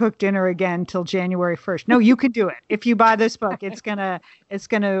can't cook dinner again till January 1st. No, you can do it. If you buy this book, it's gonna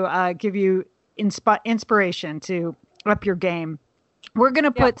give you inspiration to up your game. We're going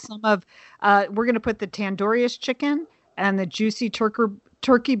to put we're going to put the tandooriest chicken and the juicy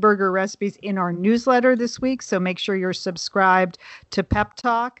turkey burger recipes in our newsletter this week. So make sure you're subscribed to Pep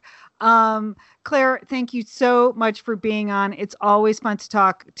Talk. Claire, thank you so much for being on. It's always fun to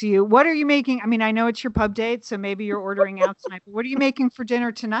talk to you. What are you making? I mean, I know it's your pub date, so maybe you're ordering out tonight, but what are you making for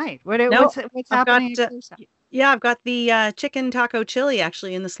dinner tonight? What's happening? I've got the chicken taco chili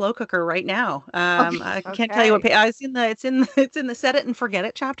actually in the slow cooker right now. I can't tell you what it's in the set it and forget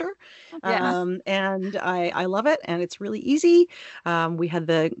it chapter. And I love it, and it's really easy. We had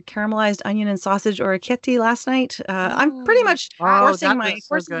the caramelized onion and sausage orecchiette last night. I'm pretty much forcing my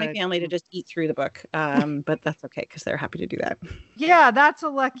family to just eat through the book. But that's okay, because they're happy to do that. Yeah, that's a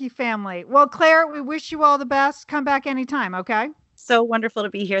lucky family. Well, Claire, we wish you all the best. Come back anytime, okay? So wonderful to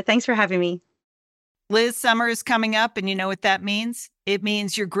be here. Thanks for having me. Liz, summer is coming up, and you know what that means? It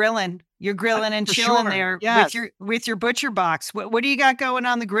means you're grilling. You're grilling and chilling there with your butcher box. What do you got going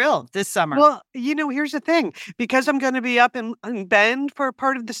on the grill this summer? Well, here's the thing. Because I'm going to be up in Bend for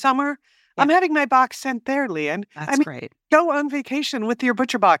part of the summer, I'm having my box sent there, Leanne. That's great. Go on vacation with your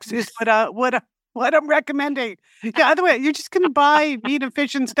butcher box is what I'm recommending. Yeah, otherwise, you're just going to buy meat and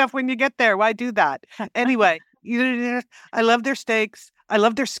fish and stuff when you get there. Why do that? Anyway, I love their steaks. I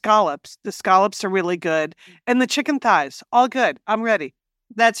love their scallops. The scallops are really good. And the chicken thighs, all good. I'm ready.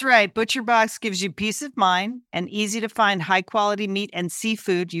 That's right. Butcher Box gives you peace of mind and easy to find high quality meat and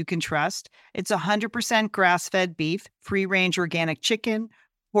seafood you can trust. It's 100% grass-fed beef, free-range organic chicken,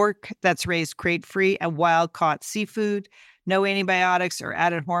 pork that's raised crate-free, and wild-caught seafood. No antibiotics or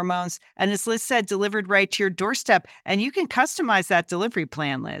added hormones. And as Liz said, delivered right to your doorstep. And you can customize that delivery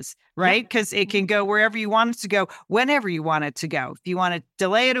plan, Liz, right? Because it can go wherever you want it to go, whenever you want it to go. If you want to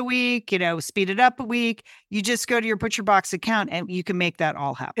delay it a week, speed it up a week, you just go to your Butcher Box account and you can make that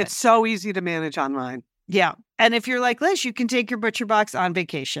all happen. It's so easy to manage online. Yeah. And if you're like Liz, you can take your Butcher Box on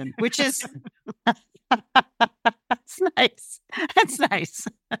vacation, which is... That's nice. That's nice.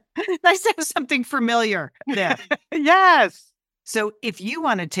 Nice to have something familiar there. Yes. So if you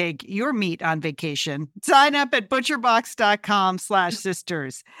want to take your meat on vacation, sign up at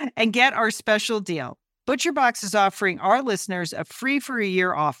butcherbox.com/sisters and get our special deal. ButcherBox is offering our listeners a free for a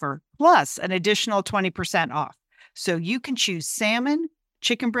year offer, plus an additional 20% off. So you can choose salmon,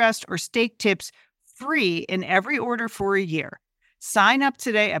 chicken breast, or steak tips free in every order for a year. Sign up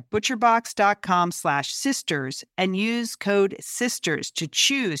today at butcherbox.com/sisters and use code SISTERS to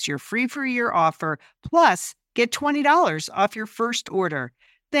choose your free for a year offer, plus get $20 off your first order.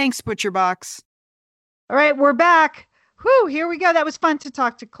 Thanks, ButcherBox. All right, we're back. Whew, here we go. That was fun to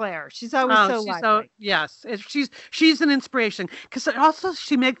talk to Claire. She's always so lively. Yes, she's an inspiration, because also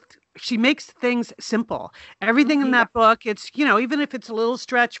she makes she makes things simple. Everything in that book, it's, even if it's a little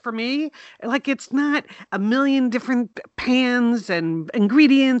stretch for me, like it's not a million different pans and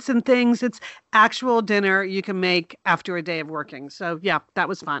ingredients and things. It's actual dinner you can make after a day of working. So yeah, that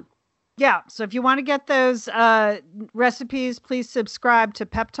was fun. Yeah. So if you want to get those recipes, please subscribe to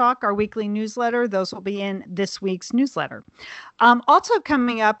Pep Talk, our weekly newsletter. Those will be in this week's newsletter. Also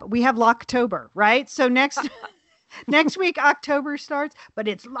coming up, we have Locktober, right? So next week, October starts, but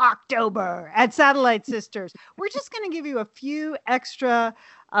it's Locktober at Satellite Sisters. We're just going to give you a few extra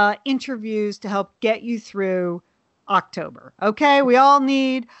interviews to help get you through October. Okay, we all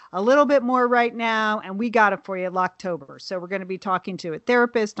need a little bit more right now, and we got it for you, Locktober. So we're going to be talking to a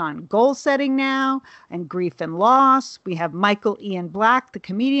therapist on goal setting now and grief and loss. We have Michael Ian Black, the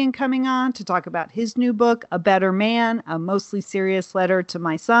comedian, coming on to talk about his new book, A Better Man, a mostly serious letter to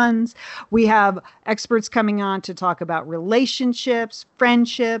my sons. We have experts coming on to talk about relationships,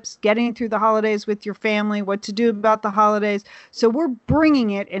 friendships, getting through the holidays with your family, what to do about the holidays. So we're bringing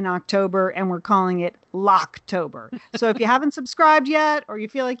it in October, and we're calling it Locktober. So if you haven't subscribed yet, or you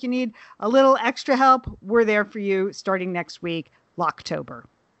feel like you need a little extra help, we're there for you starting next week, Locktober.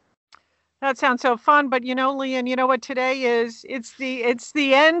 That sounds so fun, but Leanne, you know what today is? It's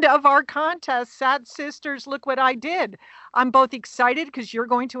the end of our contest. Sat Sisters, look what I did. I'm both excited because you're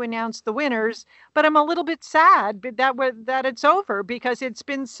going to announce the winners, but I'm a little bit sad that it's over because it's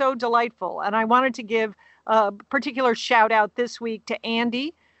been so delightful. And I wanted to give a particular shout out this week to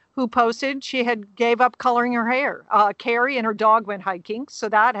Andy, who posted she had gave up coloring her hair. Carrie and her dog went hiking, so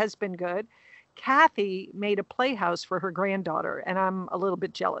that has been good. Kathy made a playhouse for her granddaughter, and I'm a little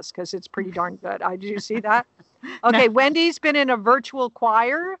bit jealous because it's pretty darn good. Did you see that? Okay, no. Wendy's been in a virtual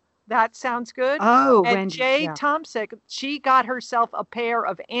choir. That sounds good. Oh, and Wendy, Jay Thompson, she got herself a pair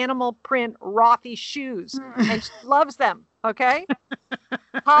of animal print Rothy shoes, and she loves them. Okay.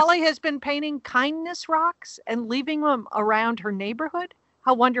 Holly has been painting kindness rocks and leaving them around her neighborhood.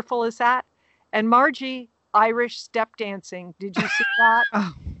 How wonderful is that? And Margie, Irish step dancing. Did you see that?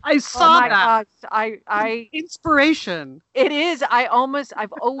 Oh, I saw that. Gosh, inspiration. It is.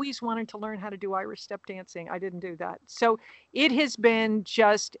 I've always wanted to learn how to do Irish step dancing. I didn't do that. So it has been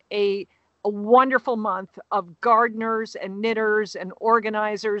just a wonderful month of gardeners and knitters and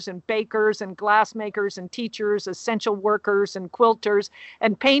organizers and bakers and glassmakers and teachers, essential workers and quilters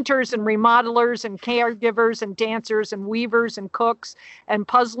and painters and remodelers and caregivers and dancers and weavers and cooks and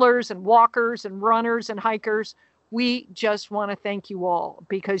puzzlers and walkers and runners and hikers. We just want to thank you all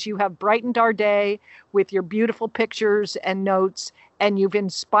because you have brightened our day with your beautiful pictures and notes, and you've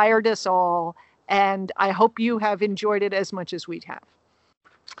inspired us all. And I hope you have enjoyed it as much as we have.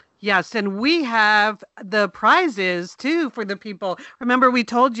 Yes, and we have the prizes too for the people. Remember, we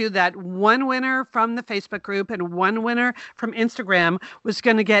told you that one winner from the Facebook group and one winner from Instagram was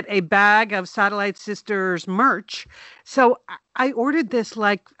going to get a bag of Satellite Sisters merch. So I ordered this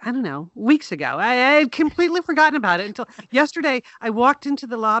weeks ago. I had completely forgotten about it until yesterday. I walked into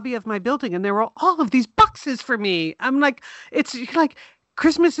the lobby of my building and there were all of these boxes for me. I'm like, it's like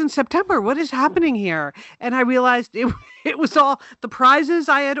Christmas in September. What is happening here? And I realized it was all the prizes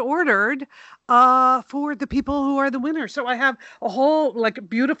I had ordered for the people who are the winners. So I have a whole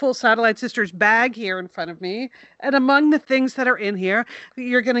beautiful Satellite Sisters bag here in front of me. And among the things that are in here,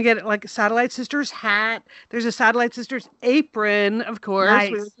 you're going to get a Satellite Sisters hat. There's a Satellite Sisters apron, of course.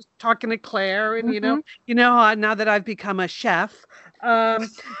 Nice. We were just talking to Claire, and you know now that I've become a chef,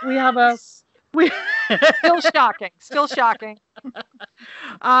 we have a. Still shocking.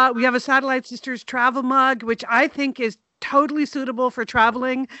 We have a Satellite Sisters travel mug, which I think is totally suitable for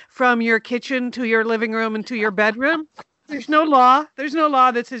traveling from your kitchen to your living room and to your bedroom. There's no law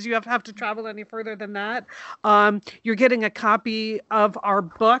that says you have to travel any further than that. You're getting a copy of our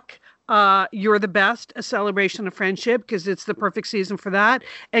book, You're the Best, A Celebration of Friendship, because it's the perfect season for that.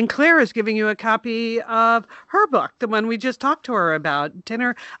 And Claire is giving you a copy of her book, the one we just talked to her about,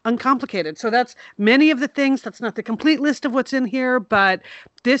 Dinner Uncomplicated. So that's many of the things. That's not the complete list of what's in here, but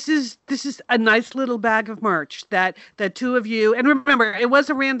this is a nice little bag of merch that the two of you, and remember, it was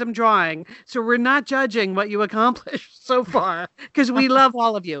a random drawing, so we're not judging what you accomplished so far, because we love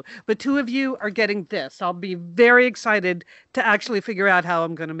all of you. But two of you are getting this. I'll be very excited to actually figure out how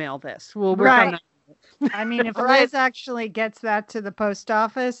I'm going to mail this. We'll work on that. I mean, if Liz actually gets that to the post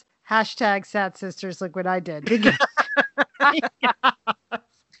office, hashtag Sat Sisters, look what I did.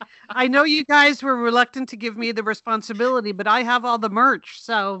 I know you guys were reluctant to give me the responsibility, but I have all the merch.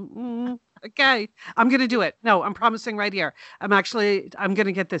 So, okay, I'm going to do it. No, I'm promising right here. I'm going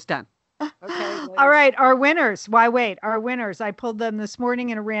to get this done. Okay. All right, our winners. Why wait? Our winners. I pulled them this morning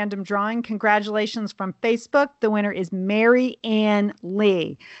in a random drawing. Congratulations from Facebook. The winner is Mary Ann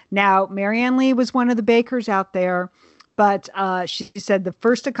Lee. Now, Mary Ann Lee was one of the bakers out there, but she said the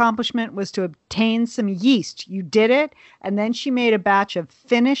first accomplishment was to obtain some yeast. You did it. And then she made a batch of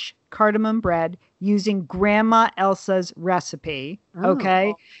Finnish cardamom bread using Grandma Elsa's recipe.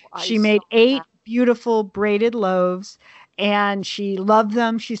 Okay. She made 8 beautiful braided loaves. And she loved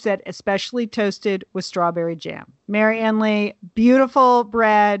them, she said, especially toasted with strawberry jam. Mary Ann Lee, beautiful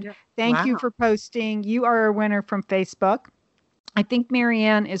bread. Thank you for posting. You are a winner from Facebook. I think Mary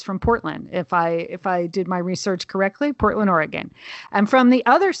Ann is from Portland, if I did my research correctly, Portland, Oregon. And from the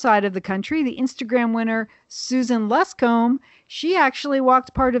other side of the country, the Instagram winner, Susan Luscombe, she actually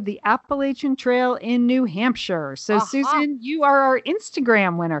walked part of the Appalachian Trail in New Hampshire. So, Susan, you are our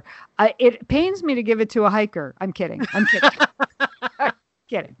Instagram winner. It pains me to give it to a hiker. I'm kidding.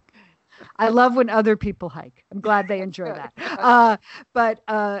 Kidding. I love when other people hike. I'm glad they enjoy that. But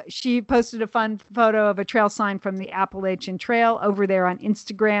she posted a fun photo of a trail sign from the Appalachian Trail over there on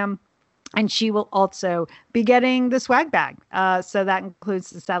Instagram. And she will also be getting the swag bag. So that includes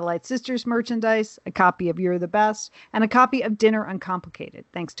the Satellite Sisters merchandise, a copy of You're the Best, and a copy of Dinner Uncomplicated.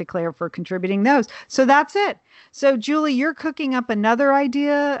 Thanks to Claire for contributing those. So that's it. So, Julie, you're cooking up another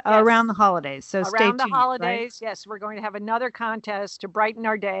idea around the holidays. So stay tuned. Around the holidays, right? Yes, we're going to have another contest to brighten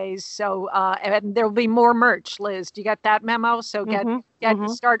our days. So, and there will be more merch, Liz. Do you get that memo? So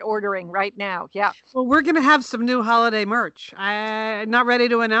start ordering right now. Yeah. Well, we're going to have some new holiday merch. I'm not ready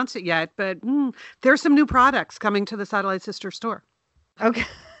to announce it yet, but there's some new products coming to the Satellite Sister store. Okay.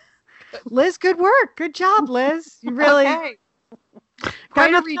 Liz, good work. Good job, Liz. You really got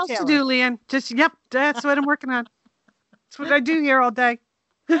nothing else to do, Leanne. Just, that's what I'm working on. That's what I do here all day.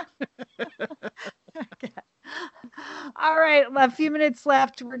 Okay. All right, a few minutes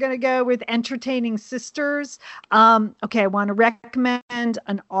left. We're going to go with Entertaining Sisters. Okay, I want to recommend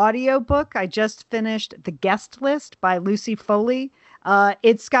an audiobook. I just finished The Guest List by Lucy Foley.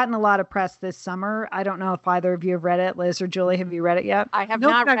 It's gotten a lot of press this summer. I don't know if either of you have read it. Liz or Julie, have you read it yet? I have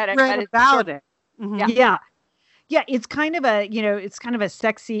not read it. Read about it. Mm-hmm. Yeah, it's kind of a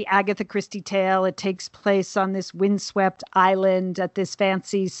sexy Agatha Christie tale. It takes place on this windswept island at this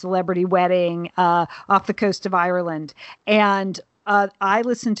fancy celebrity wedding off the coast of Ireland. And I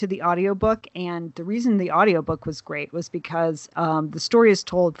listened to the audiobook, and the reason the audiobook was great was because the story is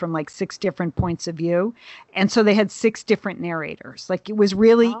told from like 6 different points of view. And so they had 6 different narrators. Like it was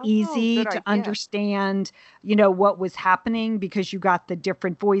really easy to understand, what was happening because you got the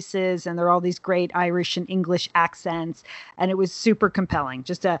different voices and there are all these great Irish and English accents. And it was super compelling.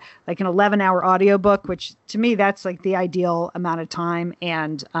 Just an 11-hour audiobook, which to me, that's like the ideal amount of time.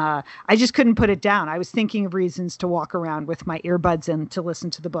 And I just couldn't put it down. I was thinking of reasons to walk around with my earbuds in to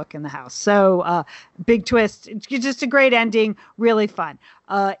listen to the book in the house. So big twist. It's just a great ending. Really fun.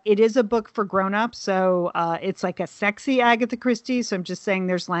 It is a book for grown-ups, so it's like a sexy Agatha Christie. So I'm just saying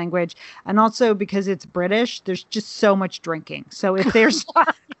there's language. And also because it's British, there's just so much drinking. So if there's,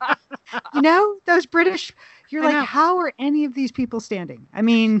 those British, you're like, how are any of these people standing? I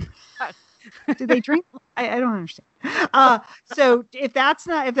mean, do they drink? I don't understand. So if that's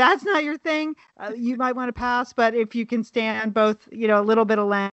not your thing, you might want to pass. But if you can stand both, a little bit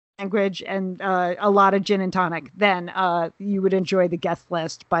of language and a lot of gin and tonic, then you would enjoy The Guest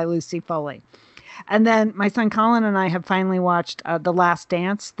List by Lucy Foley. And then my son Colin and I have finally watched The Last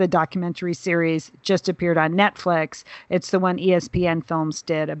Dance, the documentary series just appeared on Netflix. It's the one ESPN Films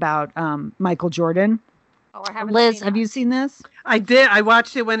did about Michael Jordan. Oh, I haven't. Liz, have you seen this? I did. I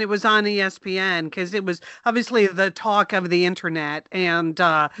watched it when it was on ESPN because it was obviously the talk of the internet. And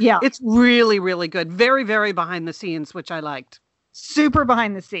it's really, really good. Very, very behind the scenes, which I liked. Super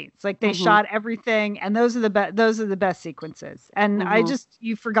behind the scenes. Like they shot everything. And those are the best sequences. And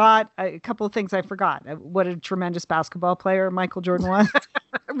you forgot a couple of things I forgot. What a tremendous basketball player Michael Jordan was.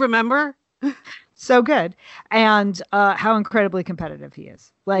 Remember? So good. And how incredibly competitive he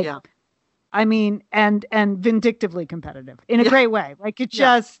is. I mean, and vindictively competitive in a great way. Like it's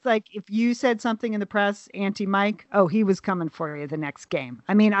just like if you said something in the press, anti-Mike, he was coming for you the next game.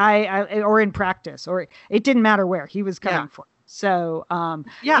 I mean, or in practice, or it didn't matter where he was coming for. So,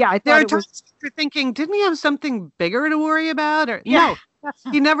 I thought it was. You're thinking, didn't he have something bigger to worry about? Or no,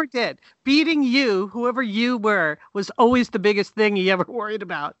 he never did. Beating you, whoever you were, was always the biggest thing he ever worried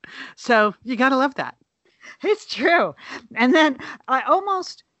about. So you got to love that. It's true. And then I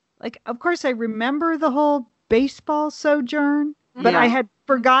almost. Of course, I remember the whole baseball sojourn, but I had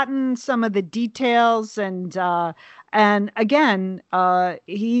forgotten some of the details, and again,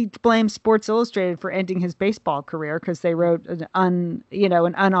 he blames Sports Illustrated for ending his baseball career because they wrote an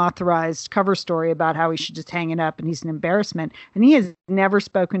unauthorized cover story about how he should just hang it up and he's an embarrassment, and he has never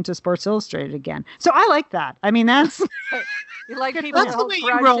spoken to Sports Illustrated again. So I like that. I mean, that's you like people that's to the hold way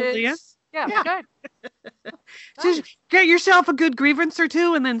you roll, Leah. Yeah, good. Just get yourself a good grievance or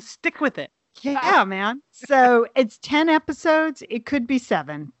two and then stick with it. Yeah, man. So it's 10 episodes. It could be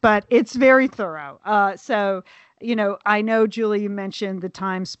 7, but it's very thorough. So, I know, Julie, you mentioned the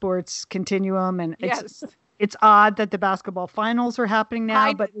Time Sports Continuum, and it's odd that the basketball finals are happening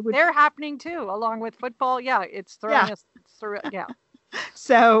now, but they're happening too, along with football. Yeah, it's throwing us through. Yeah.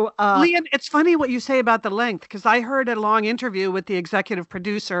 So, Leanne, it's funny what you say about the length, because I heard a long interview with the executive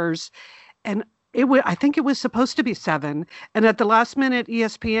producers, and I think it was supposed to be 7. And at the last minute,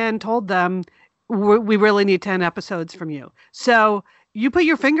 ESPN told them, we really need 10 episodes from you. So you put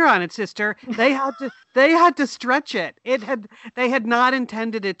your finger on it, sister. They had to stretch it. They had not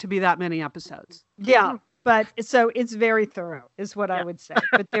intended it to be that many episodes. Yeah. But so it's very thorough is what I would say.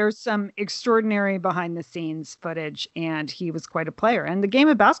 But there's some extraordinary behind the scenes footage, and he was quite a player. And the game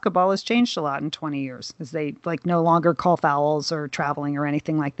of basketball has changed a lot in 20 years as they no longer call fouls or traveling or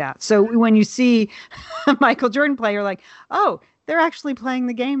anything like that. So when you see Michael Jordan play, you're like, oh, they're actually playing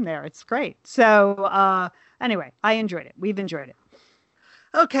the game there. It's great. So anyway, I enjoyed it. We've enjoyed it.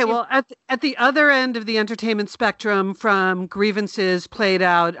 Okay, well, at the other end of the entertainment spectrum, from grievances played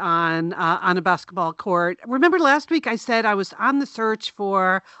out on a basketball court. Remember last week I said I was on the search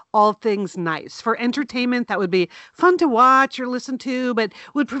for all things nice, for entertainment that would be fun to watch or listen to, but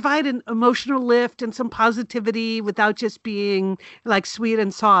would provide an emotional lift and some positivity without just being like sweet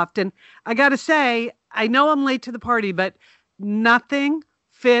and soft. And I got to say, I know I'm late to the party, but nothing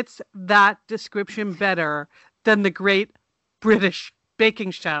fits that description better than the Great British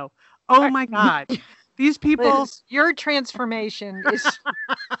Baking Show. Oh my God. These people. Liz, your transformation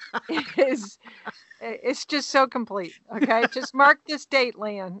is it's just so complete. Okay. Just mark this date,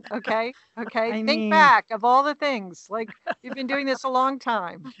 Leanne. Okay. Think back of all the things. Like, you've been doing this a long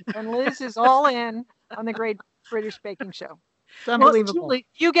time. And Liz is all in on the Great British Baking Show. It's unbelievable. Well, Julie,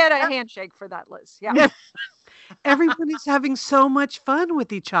 you get a handshake for that, Liz. Yeah. Everyone is having so much fun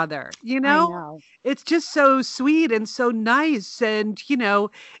with each other, I know. It's just so sweet and so nice. And,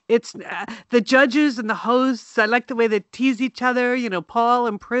 it's the judges and the hosts. I like the way they tease each other, Paul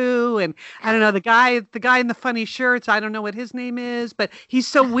and Prue. And I don't know, the guy in the funny shirts. I don't know what his name is, but he's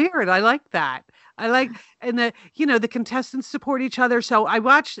so weird. I like that. And the contestants support each other. So I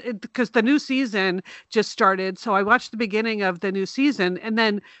watched it because the new season just started. So I watched the beginning of the new season,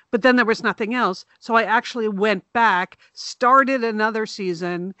 but then there was nothing else. So I actually went back, started another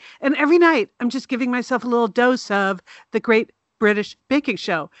season, and every night I'm just giving myself a little dose of the Great British Baking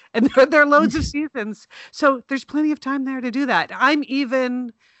Show. And there are loads of seasons. So there's plenty of time there to do that. I'm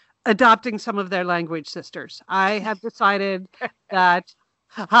even adopting some of their language, sisters. I have decided that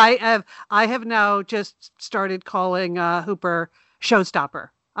I have now just started calling Hooper Showstopper.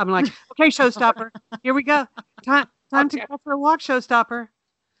 I'm like, okay, Showstopper, here we go. Time to go for a walk, Showstopper.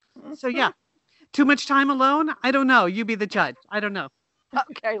 So yeah, too much time alone? I don't know. You be the judge. I don't know.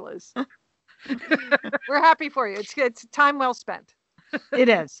 Okay, Liz. We're happy for you. It's time well spent. It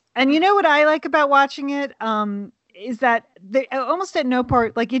is. And you know what I like about watching it? Is that they almost at no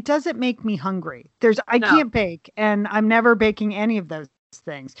part, like, it doesn't make me hungry. I can't bake, and I'm never baking any of those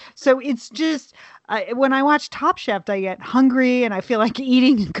things. So it's just when I watch Top Chef, I get hungry and I feel like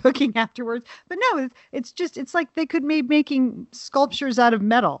eating and cooking afterwards. But no, it's like they could be making sculptures out of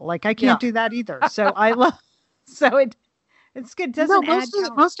metal. Like, I can't do that either. So I love. So it's good. It doesn't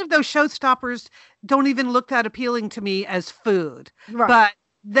most of those showstoppers don't even look that appealing to me as food, right. But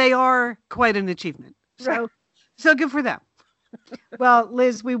they are quite an achievement. So good for them. Well,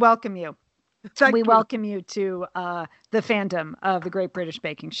 Liz, we welcome you. We welcome you to the fandom of the Great British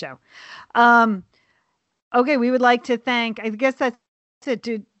Baking Show. Okay, we would like to thank. I guess that's it.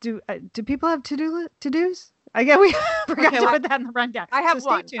 Do people have to-dos? I guess we forgot to put that in the rundown. I have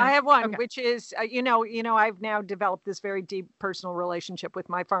one. Okay. Which is I've now developed this very deep personal relationship with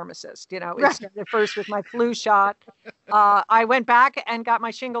my pharmacist. It started first with my flu shot. I went back and got my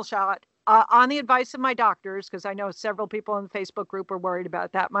shingle shot. On the advice of my doctors, because I know several people in the Facebook group were worried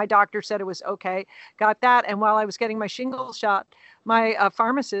about that. My doctor said it was okay. Got that. And while I was getting my shingle shot, my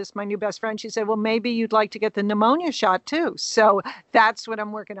pharmacist, my new best friend, she said, well, maybe you'd like to get the pneumonia shot too. So that's what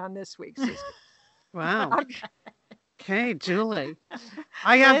I'm working on this week. Wow. Okay, Julie.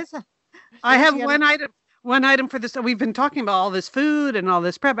 I have one item for this. We've been talking about all this food and all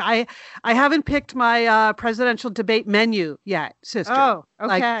this prep. I haven't picked my presidential debate menu yet, sister. Oh, okay.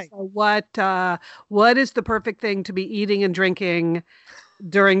 Like, so what is the perfect thing to be eating and drinking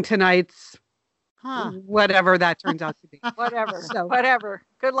during tonight's whatever that turns out to be? Whatever. Whatever.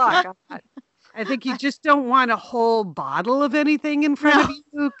 Good luck. I think you just don't want a whole bottle of anything in front of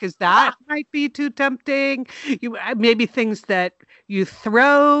you, because that might be too tempting. You maybe things that you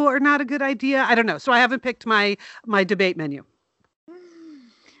throw are not a good idea. I don't know. So I haven't picked my debate menu.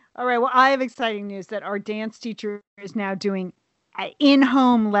 All right. Well, I have exciting news that our dance teacher is now doing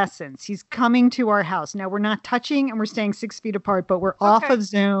in-home lessons. He's coming to our house. Now, we're not touching and we're staying 6 feet apart, but we're off of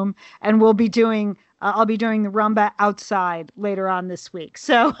Zoom, and we'll be doing I'll be doing the rumba outside later on this week.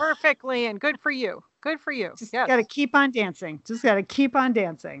 So perfectly, and good for you. Good for you. Just got to keep on dancing. Just got to keep on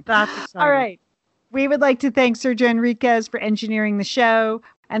dancing. That's exciting. All right. We would like to thank Sergio Enriquez for engineering the show.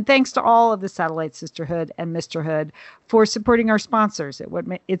 And thanks to all of the Satellite Sisterhood and Misterhood for supporting our sponsors.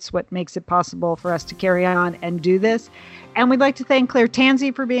 It's what makes it possible for us to carry on and do this. And we'd like to thank Claire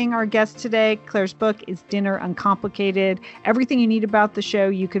Tansey for being our guest today. Claire's book is Dinner Uncomplicated. Everything you need about the show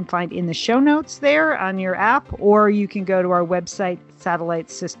you can find in the show notes there on your app, or you can go to our website,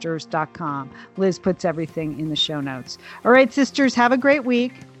 satellitesisters.com. Liz puts everything in the show notes. All right, sisters, have a great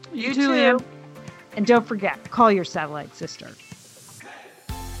week. You too, Liam. And don't forget, call your satellite sister.